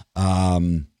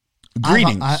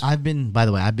 Greetings. I've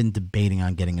been debating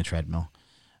on getting a treadmill.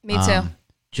 Me too.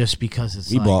 Just because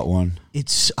it's we bought one.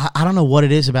 It's I don't know what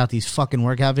it is about these fucking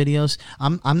workout videos.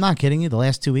 I'm not kidding you. The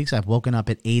last 2 weeks I've woken up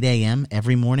at 8 a.m.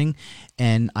 every morning,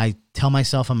 and I tell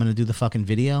myself I'm going to do the fucking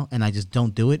video, and I just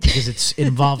don't do it because it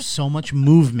involves so much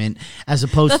movement as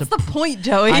opposed That's the point,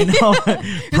 Joey. I know.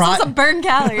 You're supposed to burn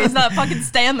calories, not fucking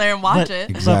stand there and watch it.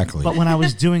 Exactly. But when I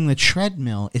was doing the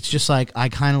treadmill, it's just like I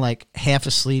kind of like half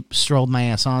asleep, strolled my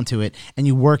ass onto it, and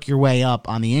you work your way up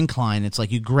on the incline. It's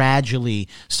like you gradually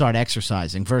start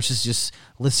exercising versus just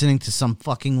listening to some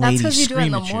fucking lady That's because you do it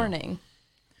in the scream at you. morning.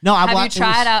 No, have you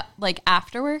tried out like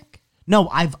after work? No,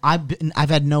 I've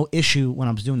had no issue when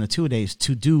I was doing the 2 days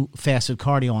to do fasted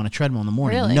cardio on a treadmill in the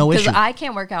morning. Really? No issue. Because I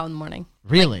can't work out in the morning.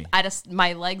 Really? Like,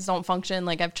 my legs don't function.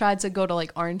 Like I've tried to go to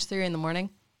like Orange Theory in the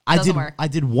morning. Doesn't work. I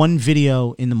did one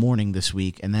video in the morning this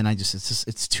week, and then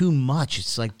it's too much.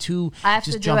 It's like too. I have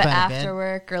just to do jump it out of after bed.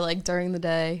 work or like during the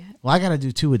day. Well, I got to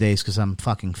do 2 a days because I'm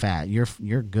fucking fat.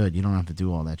 You're good. You don't have to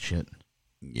do all that shit.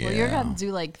 Yeah. Well, you're gonna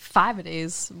do like 5 a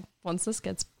days once this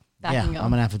gets backing up.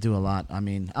 I'm gonna have to do a lot. I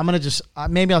mean, I'm gonna just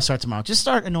maybe I'll start tomorrow. Just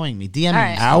start annoying me, DM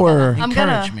right. me,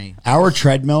 encourage me. Our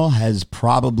treadmill has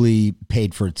probably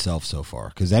paid for itself so far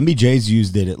because MBJ's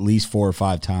used it at least 4 or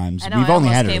 5 times. I know, We've I only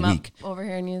almost had it came a up week. over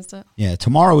here and used it. Yeah,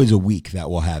 tomorrow is a week that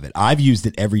we'll have it. I've used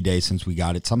it every day since we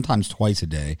got it, sometimes twice a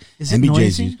day. Is it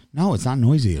noisy? No, it's not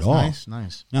noisy at all. Nice. No, Like,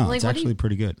 it's what do actually you-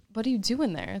 pretty good. What do you do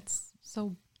in there? It's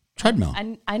so Treadmill.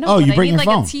 I know. Oh, but you I bring need your like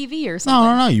phone. a TV or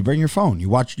something. No. You bring your phone. You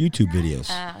watch YouTube videos.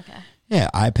 Okay. Yeah,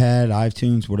 iPad,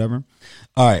 iTunes, whatever.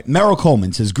 All right. Merrill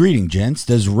Coleman says, greeting, gents.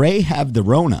 Does Ray have the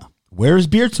Rona? Where is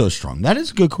Beard So Strong? That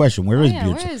is a good question. Where is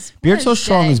Beard So Beard So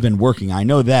Strong has been working. I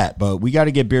know that, but we got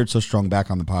to get Beard So Strong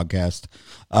back on the podcast.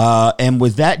 And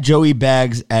was that Joey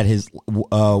Bags at his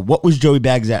what was Joey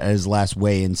Bags at his last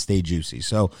weigh-in? Stay Juicy.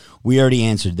 So we already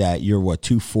answered that. You're what,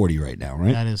 240 right now,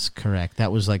 right? That is correct.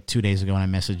 That was like 2 days ago when I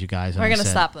messaged you guys. We're gonna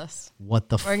stop this. What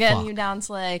the fuck? We're getting you down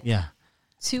to like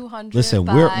 200. Listen,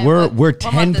 we're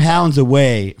 10 pounds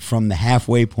away from the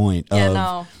halfway point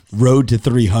of road to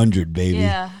 300, baby.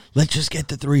 Yeah. Let's just get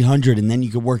to 300 and then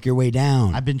you can work your way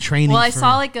down. I've been training. Well, I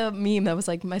saw like a meme that was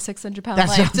like, my 600-pound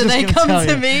life. Do they come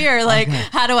to me, or like,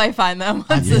 how do I find them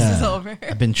once this is over?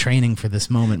 I've been training for this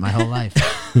moment my whole life.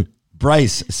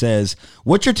 Bryce says,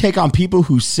 what's your take on people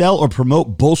who sell or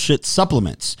promote bullshit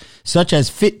supplements, such as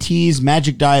Fit Teas,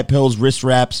 Magic Diet Pills, wrist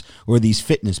wraps, or these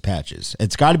fitness patches?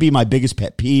 It's got to be my biggest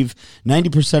pet peeve.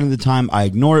 90% of the time I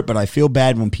ignore it, but I feel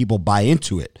bad when people buy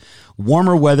into it.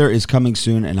 Warmer weather is coming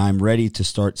soon, and I'm ready to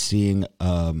start seeing,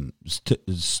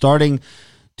 starting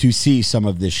to see some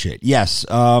of this shit. Yes,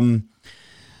 all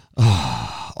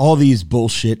these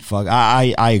bullshit fuck.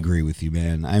 I agree with you,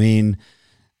 man. I mean,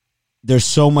 there's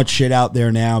so much shit out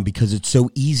there now because it's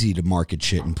so easy to market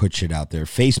shit and put shit out there.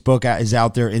 Facebook is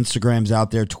out there, Instagram's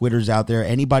out there, Twitter's out there.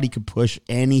 Anybody can push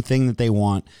anything that they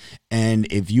want, and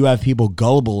if you have people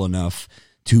gullible enough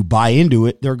to buy into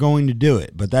it, they're going to do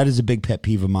it. But that is a big pet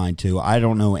peeve of mine too. I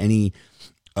don't know any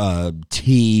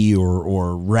tea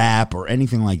or wrap or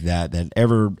anything like that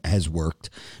ever has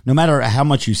worked. No matter how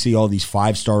much you see all these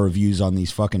 5-star reviews on these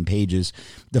fucking pages,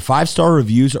 the 5-star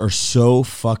reviews are so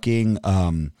fucking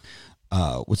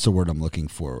what's the word I'm looking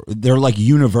for? They're like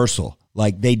universal.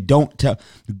 Like they don't tell.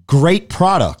 Great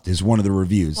product is one of the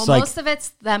reviews. Well, like, most of it's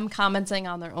them commenting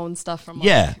on their own stuff from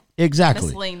like exactly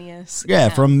miscellaneous. Yeah,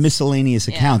 accounts. From miscellaneous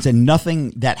accounts, and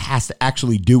nothing that has to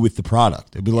actually do with the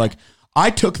product. It'd be like, I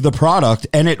took the product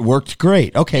and it worked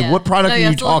great. Okay, what product are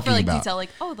you talking about? Detail, like,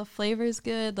 oh, the flavor's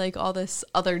good, like all this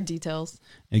other details.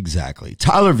 Exactly.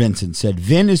 Tyler Vincent said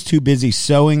Vin is too busy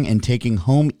sewing and taking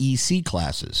home EC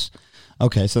classes.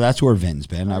 Okay, so that's where Vin's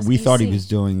been. We thought he was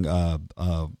doing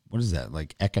what is that?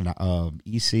 Like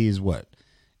EC is what?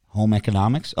 Home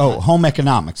economics? Oh, home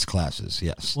economics classes.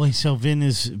 Yes. Well, so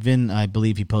Vin. I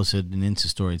believe he posted an Insta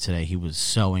story today. He was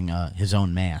sewing his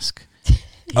own mask.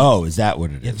 Oh, is that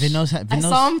what it is? Vin knows. I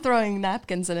saw him throwing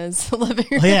napkins in his living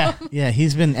room. Yeah.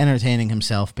 He's been entertaining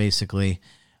himself basically.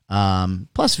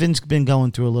 Plus, Vin's been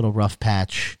going through a little rough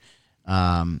patch.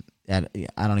 I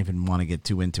don't even want to get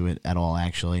too into it at all,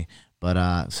 actually.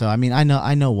 But so I mean, I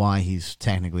know why he's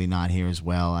technically not here as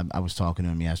well. I was talking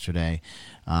to him yesterday.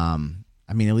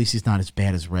 I mean, at least he's not as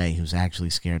bad as Ray, who's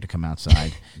actually scared to come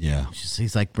outside. Yeah,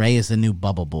 he's like, Ray is the new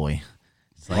Bubble Boy.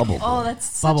 Oh, that's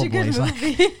such a good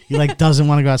movie. He doesn't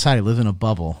want to go outside. He lives in a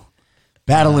bubble.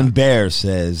 Battling Bear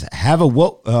says, I have a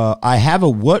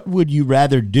what would you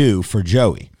rather do for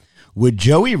Joey? Would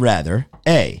Joey rather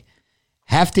A,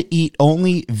 have to eat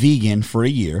only vegan for a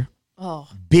year? Oh.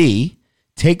 B,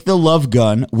 take the love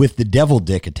gun with the devil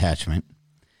dick attachment?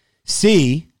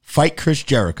 C, fight Chris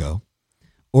Jericho?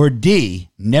 Or D,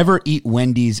 never eat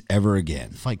Wendy's ever again?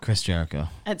 Fight Chris Jericho.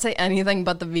 I'd say anything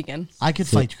but the vegan. I could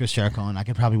fight Chris Jericho and I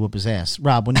could probably whoop his ass.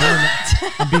 Rob, when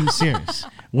I'm being serious.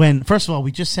 First of all,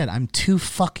 we just said I'm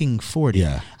 240.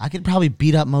 Yeah. I could probably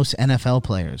beat up most NFL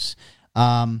players.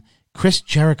 Chris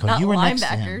Jericho, not you were linebackers.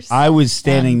 Next to him. I was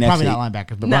standing next probably to not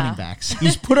linebackers, but running backs.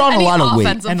 He's put on a lot of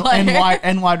weight.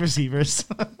 And wide receivers.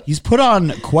 He's put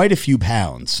on quite a few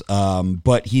pounds,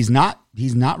 but he's not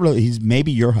really. He's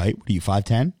maybe your height. What are you,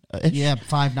 5'10"? Yeah,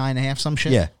 5'9.5", some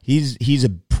shit. Yeah, he's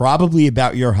probably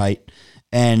about your height,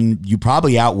 and you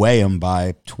probably outweigh him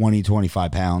by 20,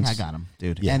 25 pounds. I got him,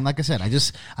 dude. Yeah. And like I said,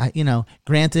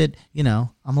 granted,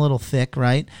 I'm a little thick,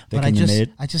 right? But I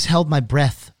just held my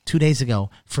breath 2 days ago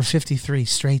for 53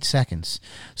 straight seconds.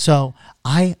 So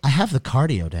I have the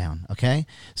cardio down, okay?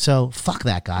 So fuck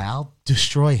that guy. I'll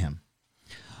destroy him.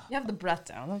 You have the breath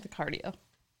down, not the cardio. I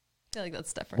feel like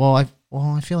that's different. Well,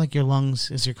 I feel like your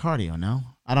lungs is your cardio, no?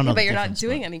 I don't know. But you're not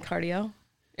doing any cardio.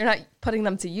 You're not putting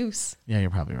them to use. Yeah, you're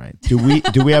probably right. Do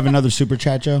we have another super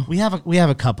chat, Joe? We have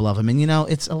a couple of them, and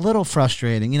it's a little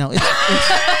frustrating.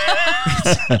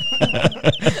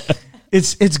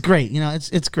 It's great.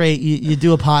 It's great. You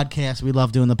do a podcast. We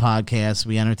love doing the podcast.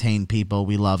 We entertain people.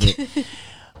 We love it.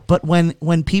 But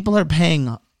when people are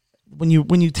paying, when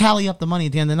you tally up the money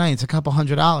at the end of the night, it's a couple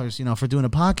 $100, for doing a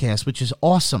podcast, which is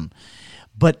awesome.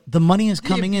 But the money is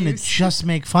coming in to just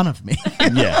make fun of me.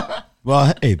 Yeah.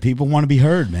 Well, hey, people want to be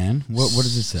heard, man. What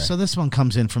does it say? So this one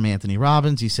comes in from Anthony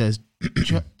Robbins. He says,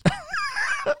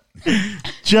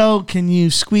 Joe, can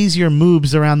you squeeze your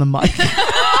moobs around the mic?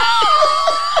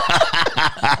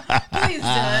 Please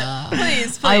do it.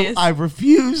 Please. I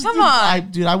refuse. Come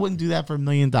on. Dude, I wouldn't do that for $1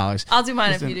 million. I'll do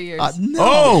mine if you do yours. No.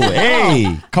 Oh,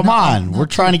 hey, come on. We're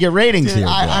trying to get ratings Dude, here.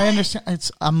 I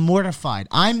understand. I'm mortified.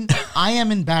 I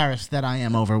am embarrassed that I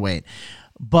am overweight.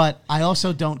 But I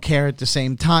also don't care at the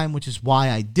same time, which is why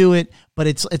I do it. But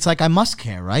it's like I must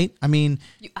care, right? I mean,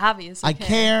 you obviously I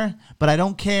care, but I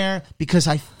don't care because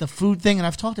the food thing, and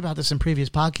I've talked about this in previous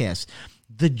podcasts.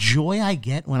 The joy I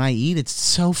get when I eat, it's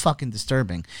so fucking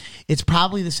disturbing. It's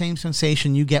probably the same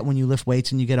sensation you get when you lift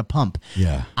weights and you get a pump.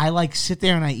 Yeah. I like sit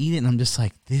there and I eat it and I'm just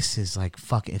like, this is like,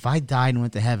 fuck. If I died and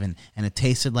went to heaven and it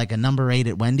tasted like a number 8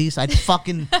 at Wendy's, I'd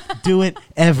fucking do it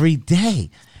every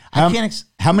day.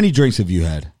 How many drinks have you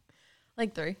had?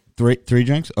 Like 3. Three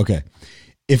drinks? Okay.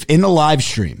 If in the live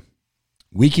stream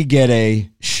we could get a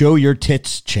show your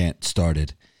tits chant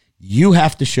started, you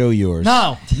have to show yours.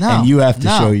 No. And you have to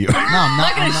show yours. No, I'm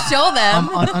not going to show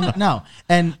them. No.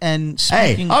 And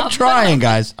speaking, hey, I'm trying,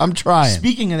 guys. I'm trying.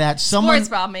 Speaking of that,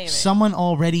 someone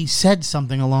already said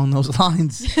something along those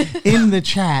lines in the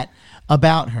chat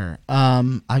about her.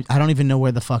 I don't even know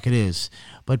where the fuck it is.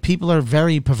 But people are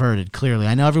very perverted, clearly.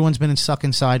 I know everyone's been stuck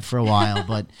inside for a while,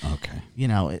 but okay. You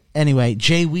know, anyway,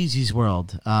 Jay Weezy's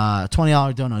World,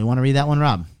 $20 dono. You want to read that one,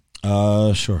 Rob?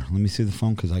 Sure. Let me see the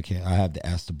phone because I have to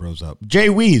ask the bros up. Jay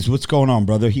Weez, what's going on,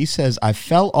 brother? He says, I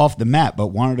fell off the mat, but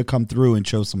wanted to come through and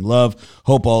show some love.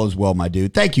 Hope all is well, my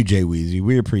dude. Thank you, Jay Weezy.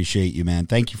 We appreciate you, man.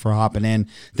 Thank you for hopping in.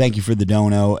 Thank you for the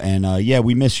dono. And yeah,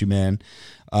 we miss you, man.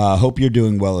 Hope you're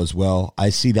doing well as well.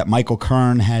 I see that Michael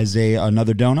Kern has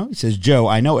another dono. He says, Joe,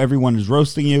 I know everyone is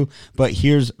roasting you, but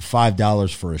here's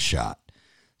 $5 for a shot.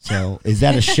 So is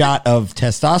that a shot of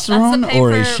testosterone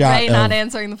or a shot Ray of not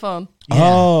answering the phone? Yeah.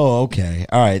 Oh, okay.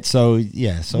 All right. So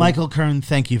yeah. So Michael Kern,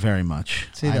 thank you very much.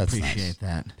 See, I that's appreciate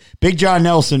that. Big John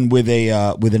Nelson with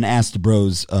an Ask the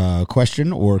Bros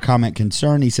question or comment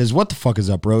concern. He says, "What the fuck is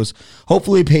up, bros?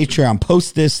 Hopefully Patreon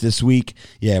posts this week."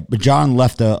 Yeah, but John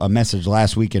left a message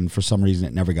last week, and for some reason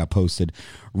it never got posted.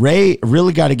 Ray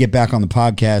really got to get back on the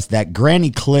podcast. That granny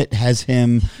clit has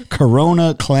him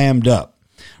corona clammed up.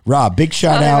 Rob, big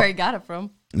shout out. Where he got it from.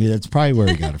 Yeah, that's probably where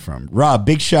he got it from. Rob,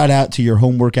 big shout out to your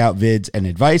home workout vids and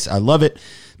advice. I love it.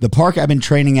 The park I've been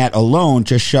training at alone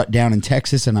just shut down in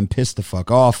Texas, and I'm pissed the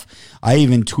fuck off. I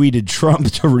even tweeted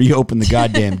Trump to reopen the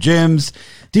goddamn gyms.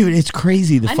 Dude, it's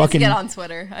crazy. I need to get on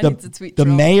Twitter. I need to tweet the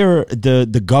Trump. mayor,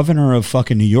 the governor of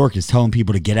fucking New York is telling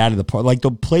people to get out of the park. Like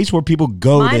the place where people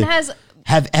go to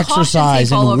have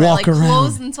exercise and walk around.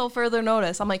 Closed until further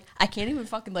notice. I'm like, I can't even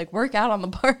fucking work out on the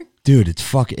park. Dude,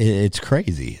 it's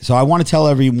crazy. So I want to tell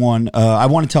everyone, I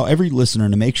want to tell every listener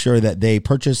to make sure that they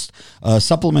purchase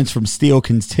supplements from Steel,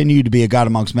 continue to be a God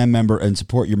Amongst Men member, and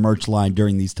support your merch line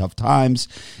during these tough times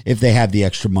if they have the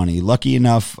extra money. Lucky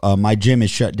enough, my gym is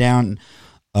shut down.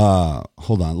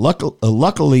 Hold on.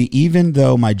 Luckily, even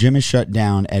though my gym is shut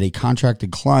down at a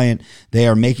contracted client, they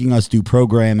are making us do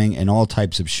programming and all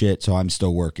types of shit. So I'm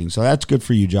still working. So that's good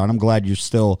for you, John. I'm glad you're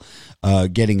still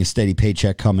getting a steady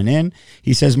paycheck coming in.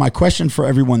 He says, my question for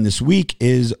everyone this week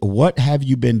is, what have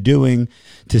you been doing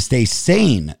to stay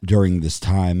sane during this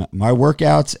time? My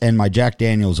workouts and my Jack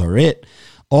Daniels are it.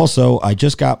 Also, I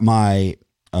just got my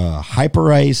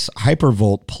Hyperice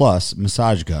Hypervolt Plus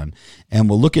massage gun, and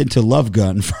we'll look into Love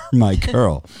Gun for my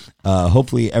girl.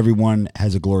 Hopefully everyone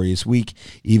has a glorious week,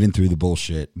 even through the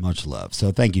bullshit. Much love.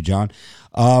 So thank you, John.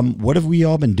 What have we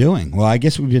all been doing? Well, I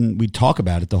guess we talk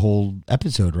about it the whole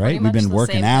episode, right? We've been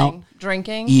working out,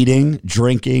 drinking, eating,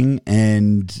 drinking,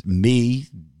 and me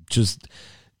just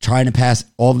trying to pass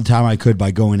all the time I could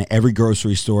by going to every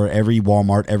grocery store, every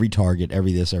Walmart, every Target,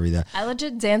 every this, every that. I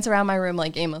legit dance around my room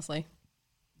aimlessly.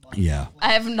 Yeah.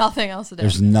 I have nothing else to do.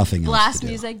 There's nothing else to do. Blast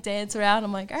music, dance around.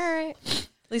 I'm like, all right. At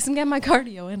least I'm getting my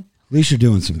cardio in. At least you're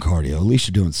doing some cardio. At least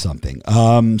you're doing something.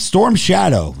 Storm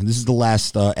Shadow. This is the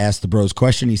last Ask the Bros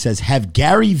question. He says, have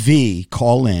Gary V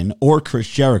call in or Chris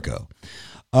Jericho?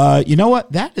 You know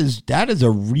what? That is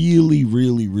a really,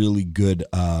 really, really good,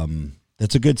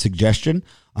 that's a good suggestion.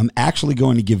 I'm actually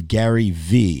going to give Gary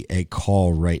V a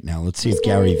call right now. Let's see if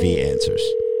Gary V answers.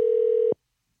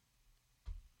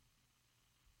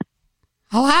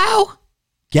 Hello?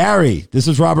 Gary, this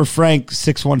is Robert Frank,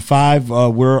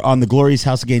 615. We're on the Glorious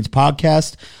House of Gains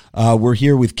podcast. We're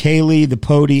here with Kaylee, the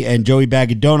Pody, and Joey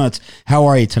Bag of Donuts. How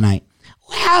are you tonight?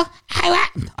 Well,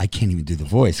 I can't even do the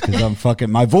voice because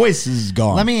my voice is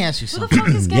gone. Let me ask you something. Who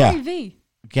the fuck is Gary V?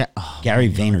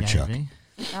 Gary Vaynerchuk.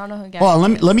 I don't know who Gary Well,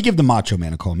 V is. let me give the Macho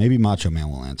Man a call. Maybe Macho Man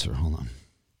will answer. Hold on.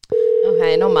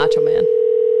 Okay, no Macho Man.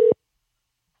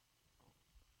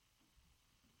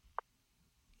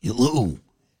 Hello.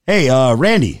 Hey,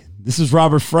 Randy, This is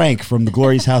Robert Frank from the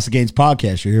Glorious House of Gains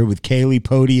podcast. You're here with Kaylee,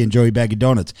 Pody, and Joey Bag of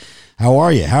Donuts. How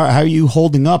are you? How are you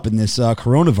holding up in this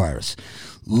coronavirus?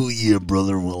 Oh, yeah,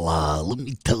 brother. Well, let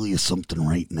me tell you something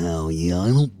right now. Yeah, I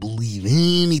don't believe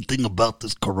anything about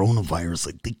this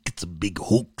coronavirus. I think it's a big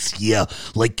hoax. Yeah,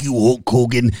 like you, Hulk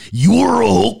Hogan. You're a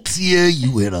hoax. Yeah,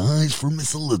 you had eyes for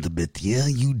Miss Elizabeth. Yeah,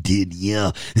 you did.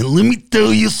 Yeah. And let me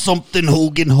tell you something,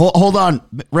 Hogan. Hold on.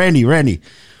 Randy.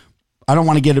 I don't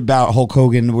want to get about Hulk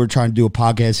Hogan. We're trying to do a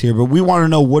podcast here, but we want to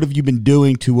know, what have you been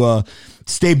doing to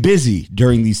stay busy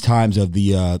during these times of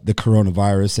the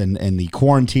coronavirus and the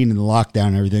quarantine and the lockdown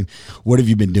and everything? What have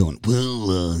you been doing?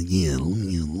 Well, yeah,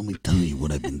 let me tell you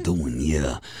what I've been doing.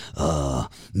 Yeah,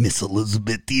 Miss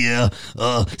Elizabeth. Yeah,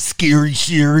 Scary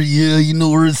Sherry. Yeah, you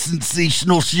know her,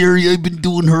 Sensational Sherry. I've been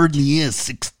doing her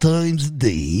 6 times a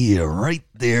day. Yeah, right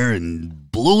there, and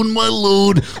blowing my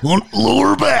load on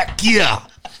lower back. Yeah.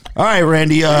 All right,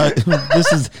 Randy.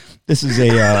 This is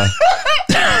a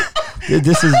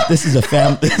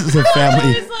family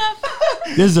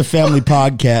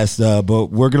podcast. But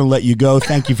we're gonna let you go.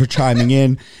 Thank you for chiming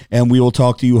in, and we will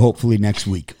talk to you hopefully next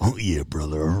week. Oh yeah,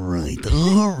 brother. All right.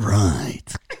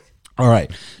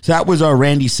 So that was our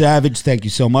Randy Savage. Thank you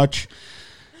so much.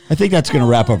 I think that's gonna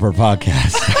wrap up our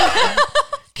podcast.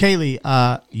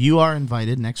 Kaylee, you are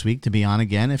invited next week to be on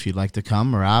again if you'd like to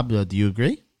come. Rob, do you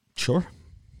agree? Sure.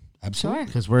 Absolutely.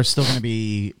 Because we're still going to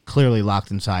be clearly locked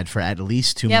inside for at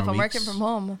least 2 more weeks. Yeah, if I'm working from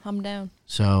home, I'm down.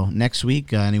 So next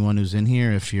week, anyone who's in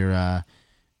here, if you're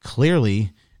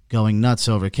clearly going nuts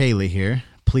over Kaylee here,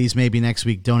 please maybe next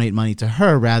week donate money to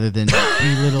her rather than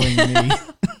belittling me.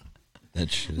 That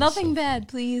shit. Nothing bad,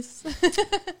 please.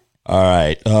 All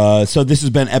right. So this has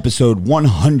been episode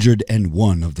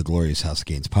 101 of the Glorious House of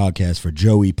Gains podcast. For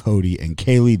Joey, Pody, and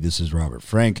Kaylee, this is Robert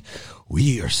Frank.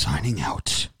 We are signing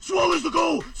out. Swallows the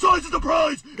goal, size is the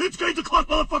prize. It's game to clock,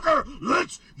 motherfucker.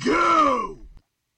 Let's go.